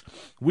words,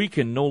 we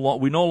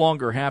no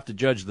longer have to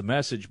judge the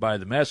message by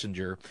the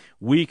messenger.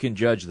 We can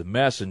judge the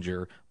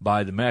messenger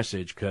by the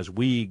message because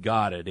we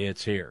got it.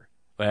 It's here.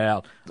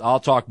 Well,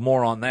 I'll talk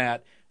more on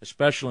that,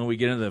 especially when we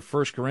get into the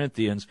 1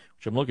 Corinthians,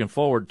 which I'm looking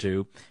forward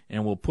to,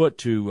 and we'll put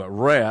to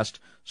rest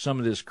some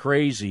of this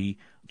crazy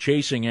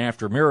chasing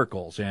after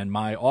miracles. And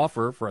my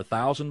offer for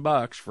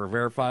 $1,000 for a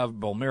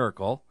verifiable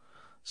miracle,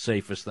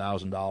 safest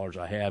 $1,000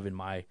 I have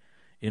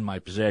in my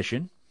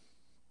possession,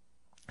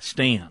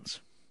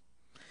 stands.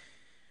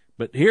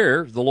 But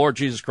here, the Lord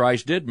Jesus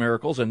Christ did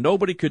miracles, and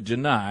nobody could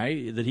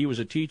deny that he was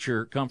a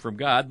teacher come from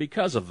God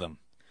because of them.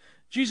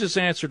 Jesus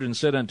answered and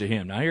said unto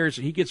him. Now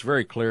he gets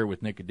very clear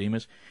with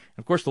Nicodemus.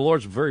 Of course, the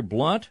Lord's very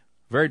blunt,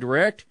 very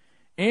direct,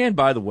 and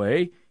by the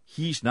way,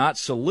 he's not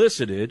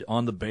solicited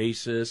on the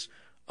basis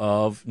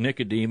of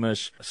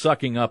Nicodemus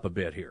sucking up a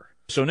bit here.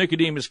 So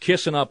Nicodemus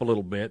kissing up a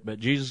little bit, but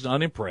Jesus is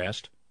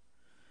unimpressed.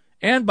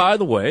 And by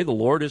the way, the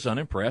Lord is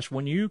unimpressed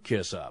when you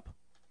kiss up.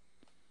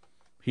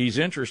 He's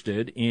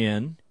interested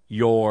in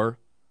your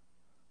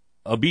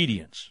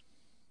obedience.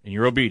 In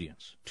your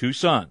obedience. 2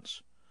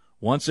 sons.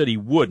 One said he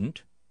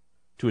wouldn't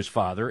to his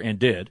father and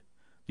did.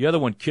 The other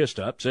one kissed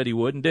up, said he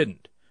would and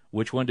didn't.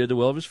 Which one did the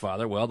will of his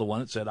father? Well, the one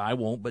that said, I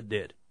won't, but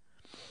did.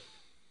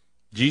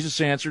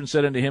 Jesus answered and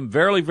said unto him,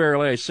 Verily,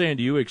 verily, I say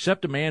unto you,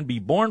 except a man be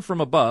born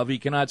from above, he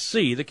cannot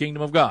see the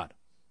kingdom of God.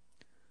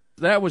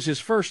 That was his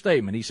first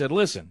statement. He said,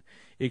 listen,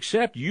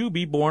 except you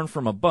be born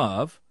from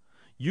above,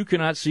 you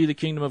cannot see the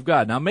kingdom of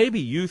God. Now, maybe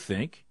you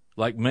think,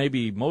 like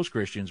maybe most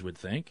Christians would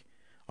think,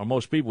 or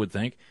most people would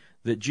think,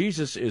 that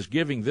Jesus is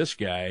giving this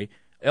guy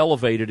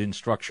elevated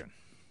instruction.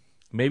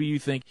 Maybe you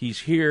think he's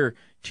here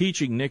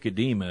teaching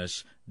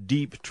Nicodemus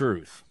deep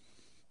truth.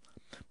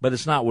 But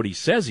it's not what he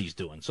says he's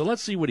doing. So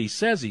let's see what he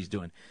says he's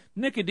doing.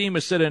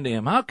 Nicodemus said unto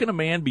him, How can a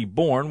man be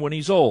born when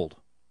he's old?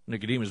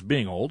 Nicodemus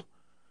being old.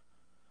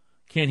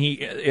 Can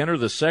he enter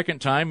the second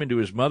time into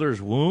his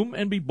mother's womb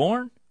and be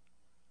born?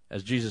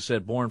 As Jesus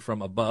said, born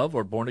from above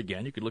or born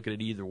again. You could look at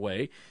it either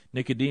way.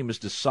 Nicodemus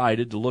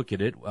decided to look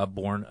at it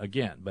born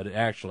again. But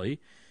actually,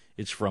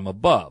 it's from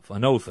above,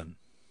 anothen.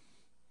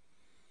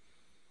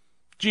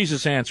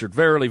 Jesus answered,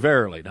 Verily,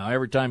 verily. Now,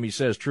 every time he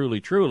says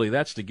truly, truly,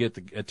 that's to get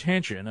the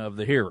attention of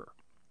the hearer.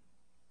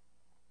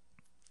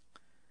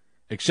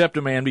 Except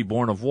a man be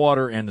born of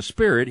water and the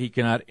Spirit, he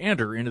cannot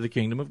enter into the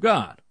kingdom of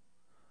God.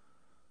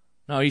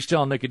 Now, he's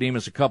telling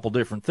Nicodemus a couple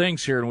different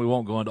things here, and we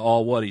won't go into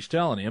all what he's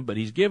telling him, but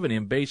he's giving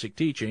him basic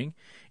teaching,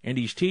 and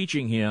he's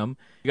teaching him,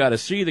 you got to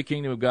see the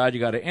kingdom of God, you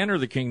got to enter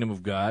the kingdom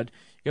of God,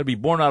 you got to be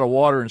born out of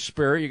water and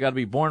Spirit, you got to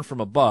be born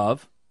from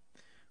above.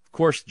 Of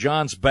course,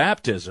 John's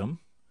baptism,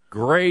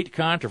 great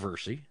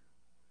controversy,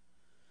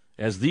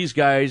 as these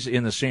guys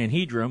in the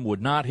Sanhedrin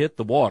would not hit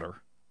the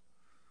water.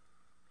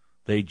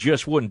 They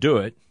just wouldn't do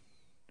it.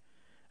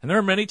 And there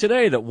are many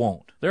today that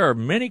won't. There are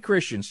many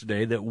Christians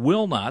today that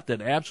will not,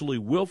 that absolutely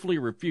willfully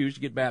refuse to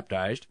get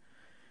baptized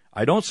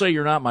I don't say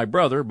you're not my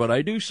brother, but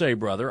I do say,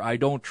 brother, I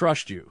don't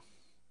trust you.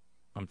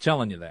 I'm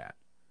telling you that.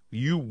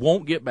 You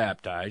won't get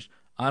baptized.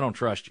 I don't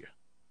trust you.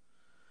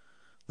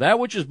 That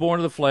which is born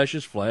of the flesh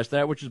is flesh.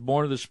 That which is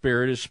born of the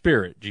Spirit is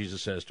spirit,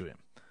 Jesus says to him.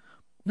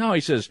 Now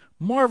he says,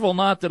 marvel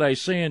not that I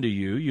say unto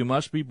you, you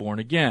must be born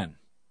again.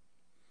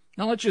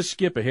 Now let's just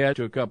skip ahead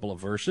to a couple of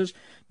verses.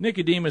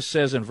 Nicodemus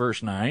says in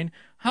verse 9,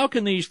 how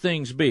can these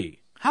things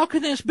be? How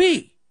can this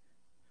be?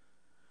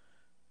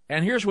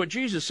 And here's what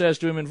Jesus says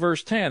to him in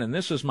verse 10, and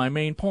this is my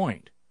main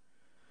point.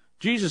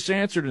 Jesus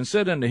answered and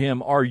said unto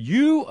him, are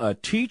you a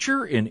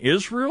teacher in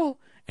Israel,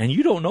 and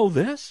you don't know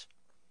this?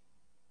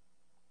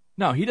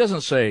 Now, he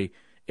doesn't say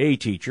a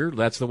teacher.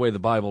 That's the way the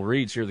Bible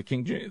reads here, the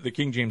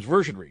King James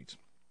Version reads.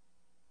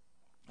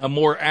 A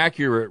more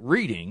accurate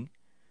reading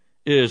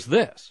is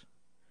this.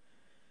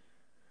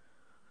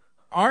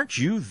 Aren't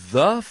you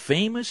the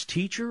famous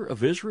teacher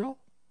of Israel?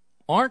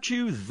 Aren't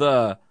you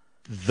the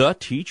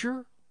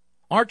teacher?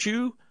 Aren't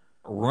you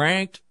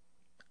ranked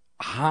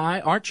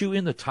high? Aren't you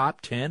in the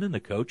top 10 in the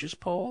coaches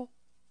poll?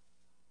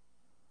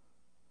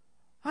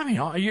 I mean,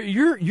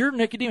 you're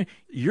Nicodemus.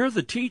 You're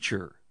the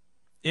teacher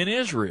in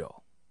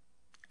Israel,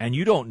 and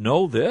you don't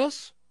know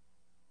this?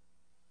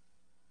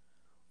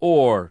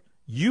 Or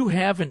you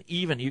haven't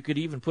even, you could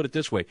even put it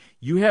this way,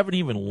 you haven't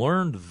even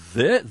learned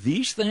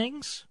these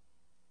things?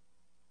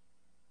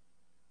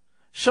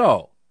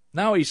 So,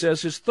 now he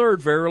says his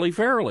third verily,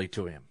 verily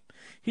to him.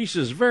 He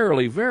says,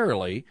 verily,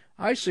 verily,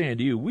 I say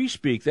unto you, we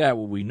speak that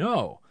what we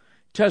know,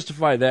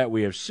 testify that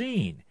we have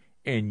seen,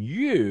 and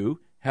you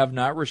have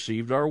not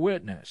received our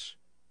witness.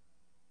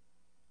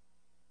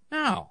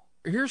 Now,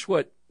 here's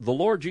what the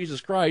Lord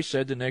Jesus Christ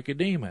said to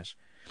Nicodemus.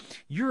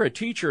 You're a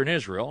teacher in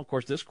Israel. Of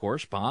course, this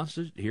corresponds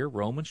to here,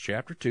 Romans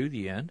chapter 2,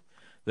 the end,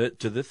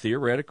 to the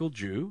theoretical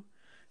Jew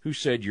who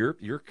said,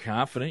 you're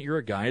confident, you're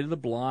a guide to the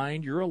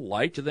blind, you're a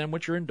light to them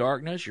which are in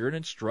darkness, you're an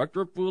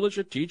instructor of foolish,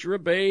 a teacher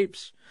of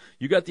babes.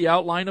 You got the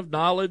outline of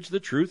knowledge,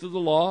 the truth of the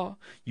law.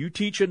 You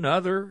teach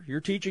another,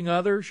 you're teaching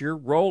others, your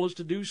role is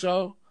to do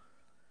so.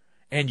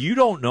 And you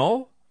don't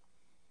know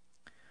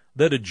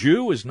that a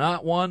Jew is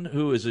not one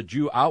who is a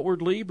Jew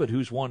outwardly, but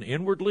who's one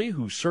inwardly,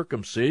 whose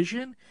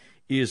circumcision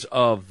is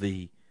of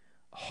the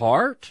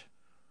heart?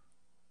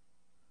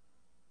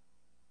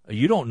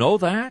 You don't know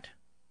that?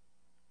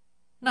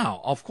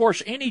 Now, of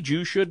course, any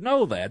Jew should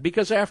know that,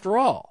 because after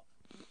all,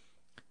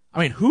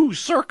 I mean, who's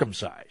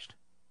circumcised?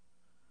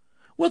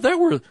 Well,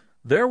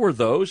 there are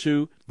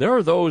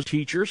those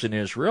teachers in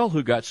Israel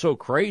who got so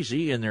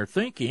crazy in their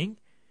thinking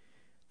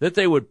that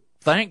they would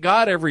thank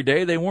God every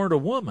day they weren't a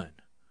woman.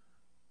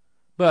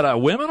 But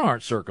women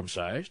aren't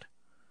circumcised.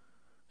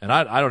 And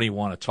I don't even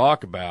want to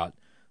talk about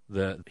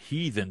the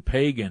heathen,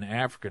 pagan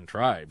African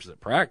tribes that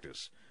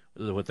practice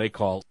what they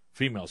call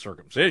female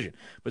circumcision.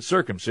 But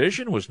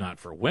circumcision was not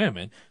for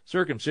women.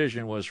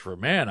 Circumcision was for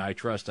men. I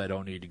trust I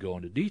don't need to go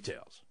into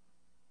details.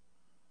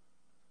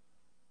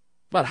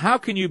 But how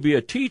can you be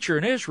a teacher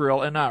in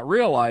Israel and not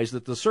realize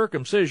that the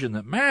circumcision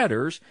that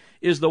matters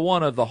is the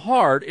one of the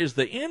heart, is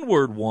the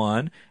inward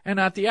one, and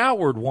not the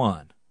outward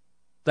one?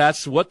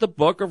 That's what the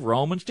book of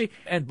Romans teaches.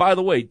 And by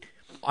the way,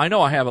 I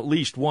know I have at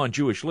least one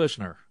Jewish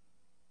listener.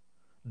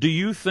 Do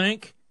you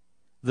think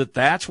that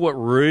that's what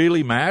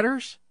really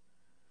matters?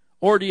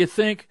 Or do you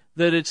think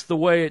that it's the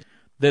way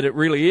that it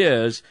really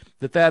is,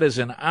 that is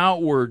an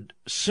outward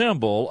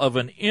symbol of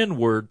an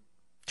inward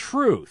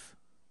truth?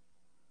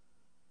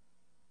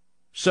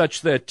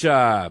 Such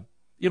that,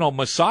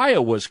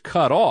 Messiah was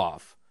cut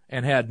off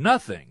and had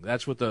nothing.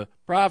 That's what the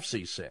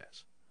prophecy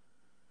says.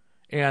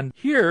 And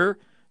here,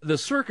 the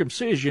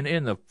circumcision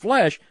in the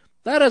flesh,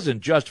 that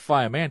doesn't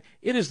justify a man.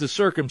 It is the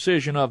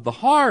circumcision of the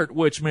heart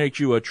which makes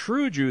you a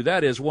true Jew.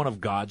 That is one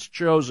of God's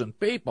chosen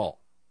people.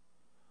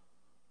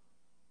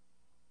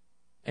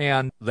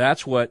 And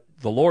that's what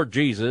the Lord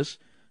Jesus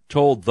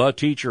told the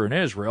teacher in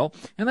Israel,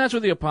 and that's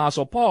what the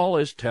Apostle Paul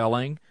is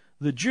telling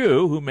the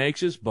Jew who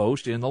makes his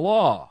boast in the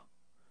law.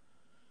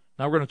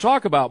 Now we're going to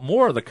talk about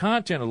more of the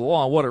content of the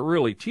law and what it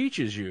really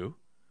teaches you,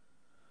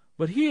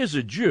 but he is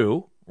a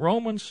Jew,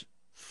 Romans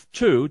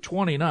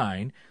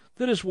 2:29,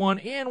 that is one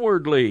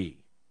inwardly,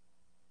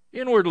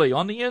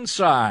 on the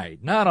inside,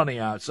 not on the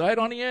outside,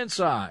 on the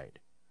inside,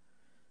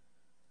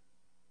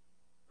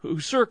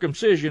 whose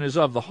circumcision is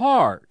of the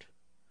heart,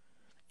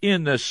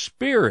 in the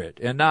spirit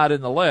and not in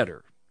the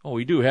letter. Oh,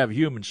 we do have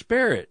human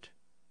spirit.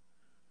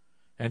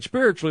 And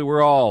spiritually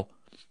we're all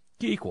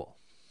equal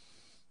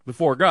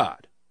before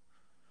God,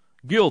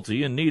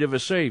 guilty in need of a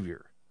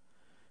Savior,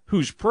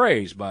 whose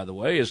praise, by the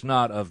way, is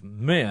not of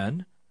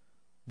men,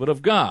 but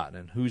of God,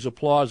 and whose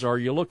applause are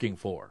you looking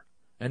for?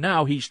 And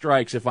now he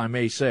strikes, if I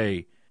may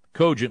say,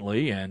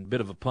 cogently and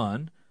bit of a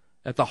pun,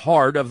 at the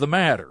heart of the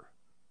matter.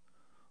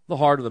 The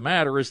heart of the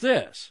matter is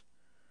this.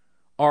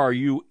 Are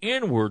you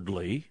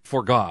inwardly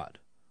for God?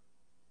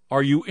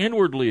 Are you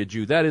inwardly a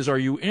Jew? That is, are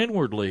you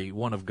inwardly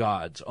one of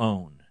God's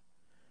own?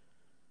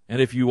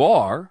 And if you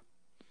are,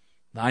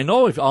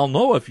 I'll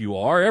know if you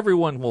are.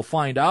 Everyone will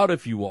find out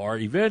if you are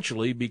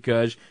eventually,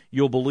 because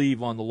you'll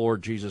believe on the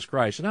Lord Jesus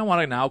Christ. And I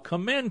want to now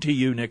commend to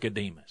you,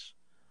 Nicodemus.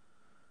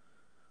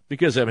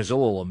 because it was a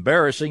little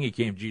embarrassing. He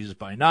came to Jesus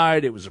by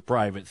night. It was a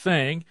private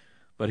thing.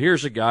 But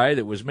here's a guy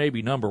that was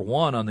maybe number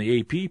 1 on the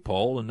AP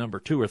poll and number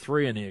 2 or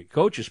 3 in the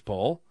coaches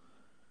poll.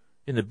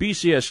 In the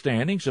BCS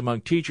standings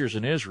among teachers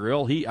in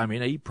Israel,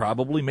 he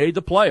probably made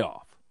the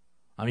playoff.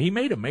 He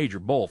made a major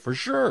bowl for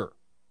sure.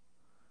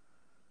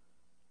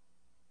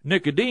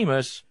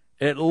 Nicodemus,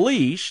 at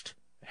least,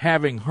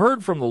 having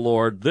heard from the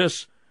Lord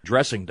this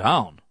dressing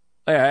down,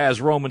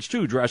 as Romans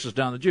 2 dresses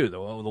down the Jew, the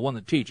one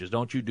that teaches,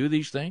 don't you do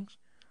these things?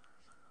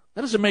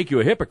 That doesn't make you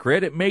a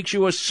hypocrite. It makes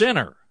you a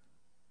sinner.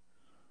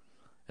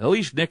 At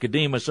least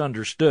Nicodemus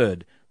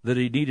understood that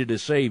he needed a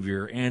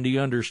Savior, and he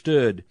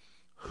understood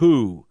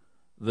who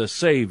the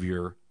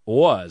Savior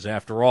was,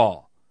 after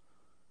all.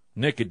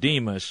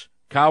 Nicodemus,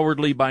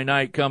 cowardly by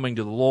night coming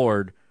to the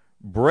Lord,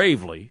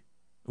 bravely,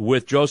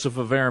 with Joseph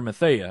of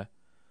Arimathea,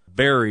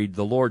 buried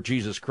the Lord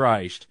Jesus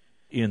Christ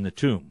in the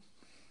tomb.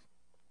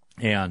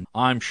 And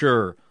I'm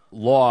sure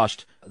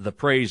lost the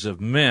praise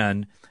of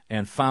men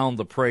and found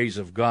the praise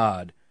of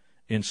God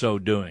in so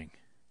doing.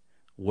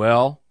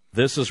 Well,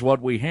 this is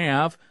what we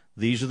have.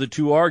 These are the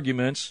 2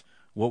 arguments.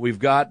 What we've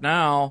got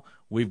now,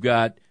 we've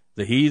got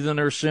the heathen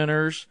are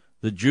sinners,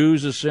 the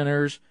Jews are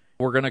sinners.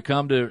 We're going to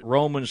come to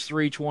Romans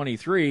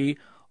 3:23.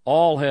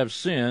 All have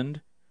sinned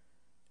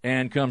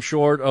and come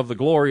short of the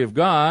glory of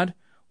God.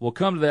 We'll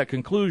come to that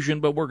conclusion,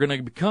 but we're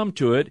going to come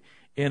to it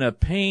in a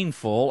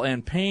painful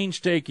and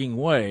painstaking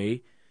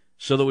way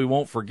so that we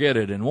won't forget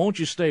it. And won't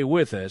you stay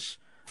with us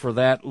for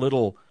that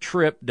little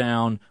trip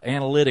down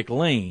analytic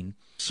lane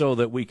so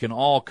that we can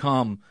all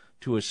come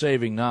to a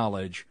saving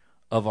knowledge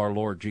of our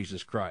Lord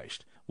Jesus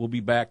Christ. We'll be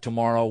back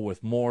tomorrow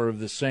with more of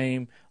the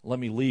same. Let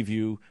me leave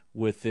you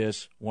with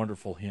this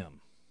wonderful hymn.